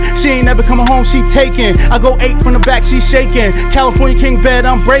hating. She ain't never coming home, she taking. I go 8 from the back, she shaking. California king bed,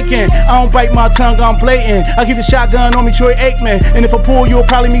 I'm breaking. I don't bite my tongue, I'm blatant. I keep the shotgun on me, Troy Aikman. And if I pull, you'll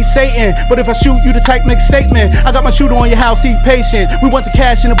probably meet Satan. But if I shoot, you the type make statement. I got my shooter on your house, he be patient. We want the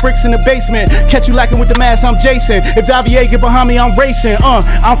cash and the bricks in the basement. Catch you lacking with the mask, I'm Jason. If Davier get behind me, I'm racing.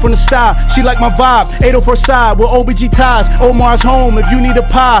 I'm from the style, she like my vibe. 804 side with OBG ties. Omar's home, if you need a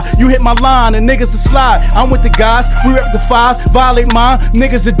pie, you hit my line and niggas to slide. I'm with the guys, we rep the 5, violate mine.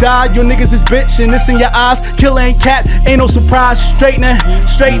 Niggas that died, your niggas is bitch, and this in your eyes. Killer ain't cap, ain't no surprise. Straightening, yeah.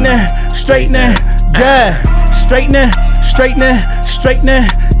 Straightening,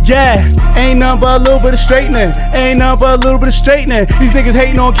 yeah. Ain't nothing but a little bit of straightening. Ain't nothing but a little bit of straightening. These niggas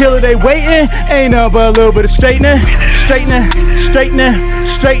hating on Killer, they waiting. Ain't nothing but a little bit of straightening. Yeah. Straightening,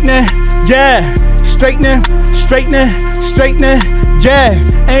 yeah.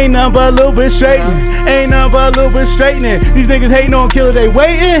 Ain't nothing but a little bit straightening. Ain't nothing but a little bit straightening. These niggas hating on Killer, they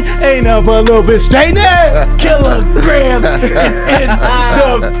waiting. Ain't nothing but a little bit straightening. Killer Graham is in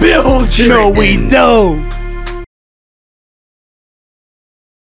the building. No, we don't.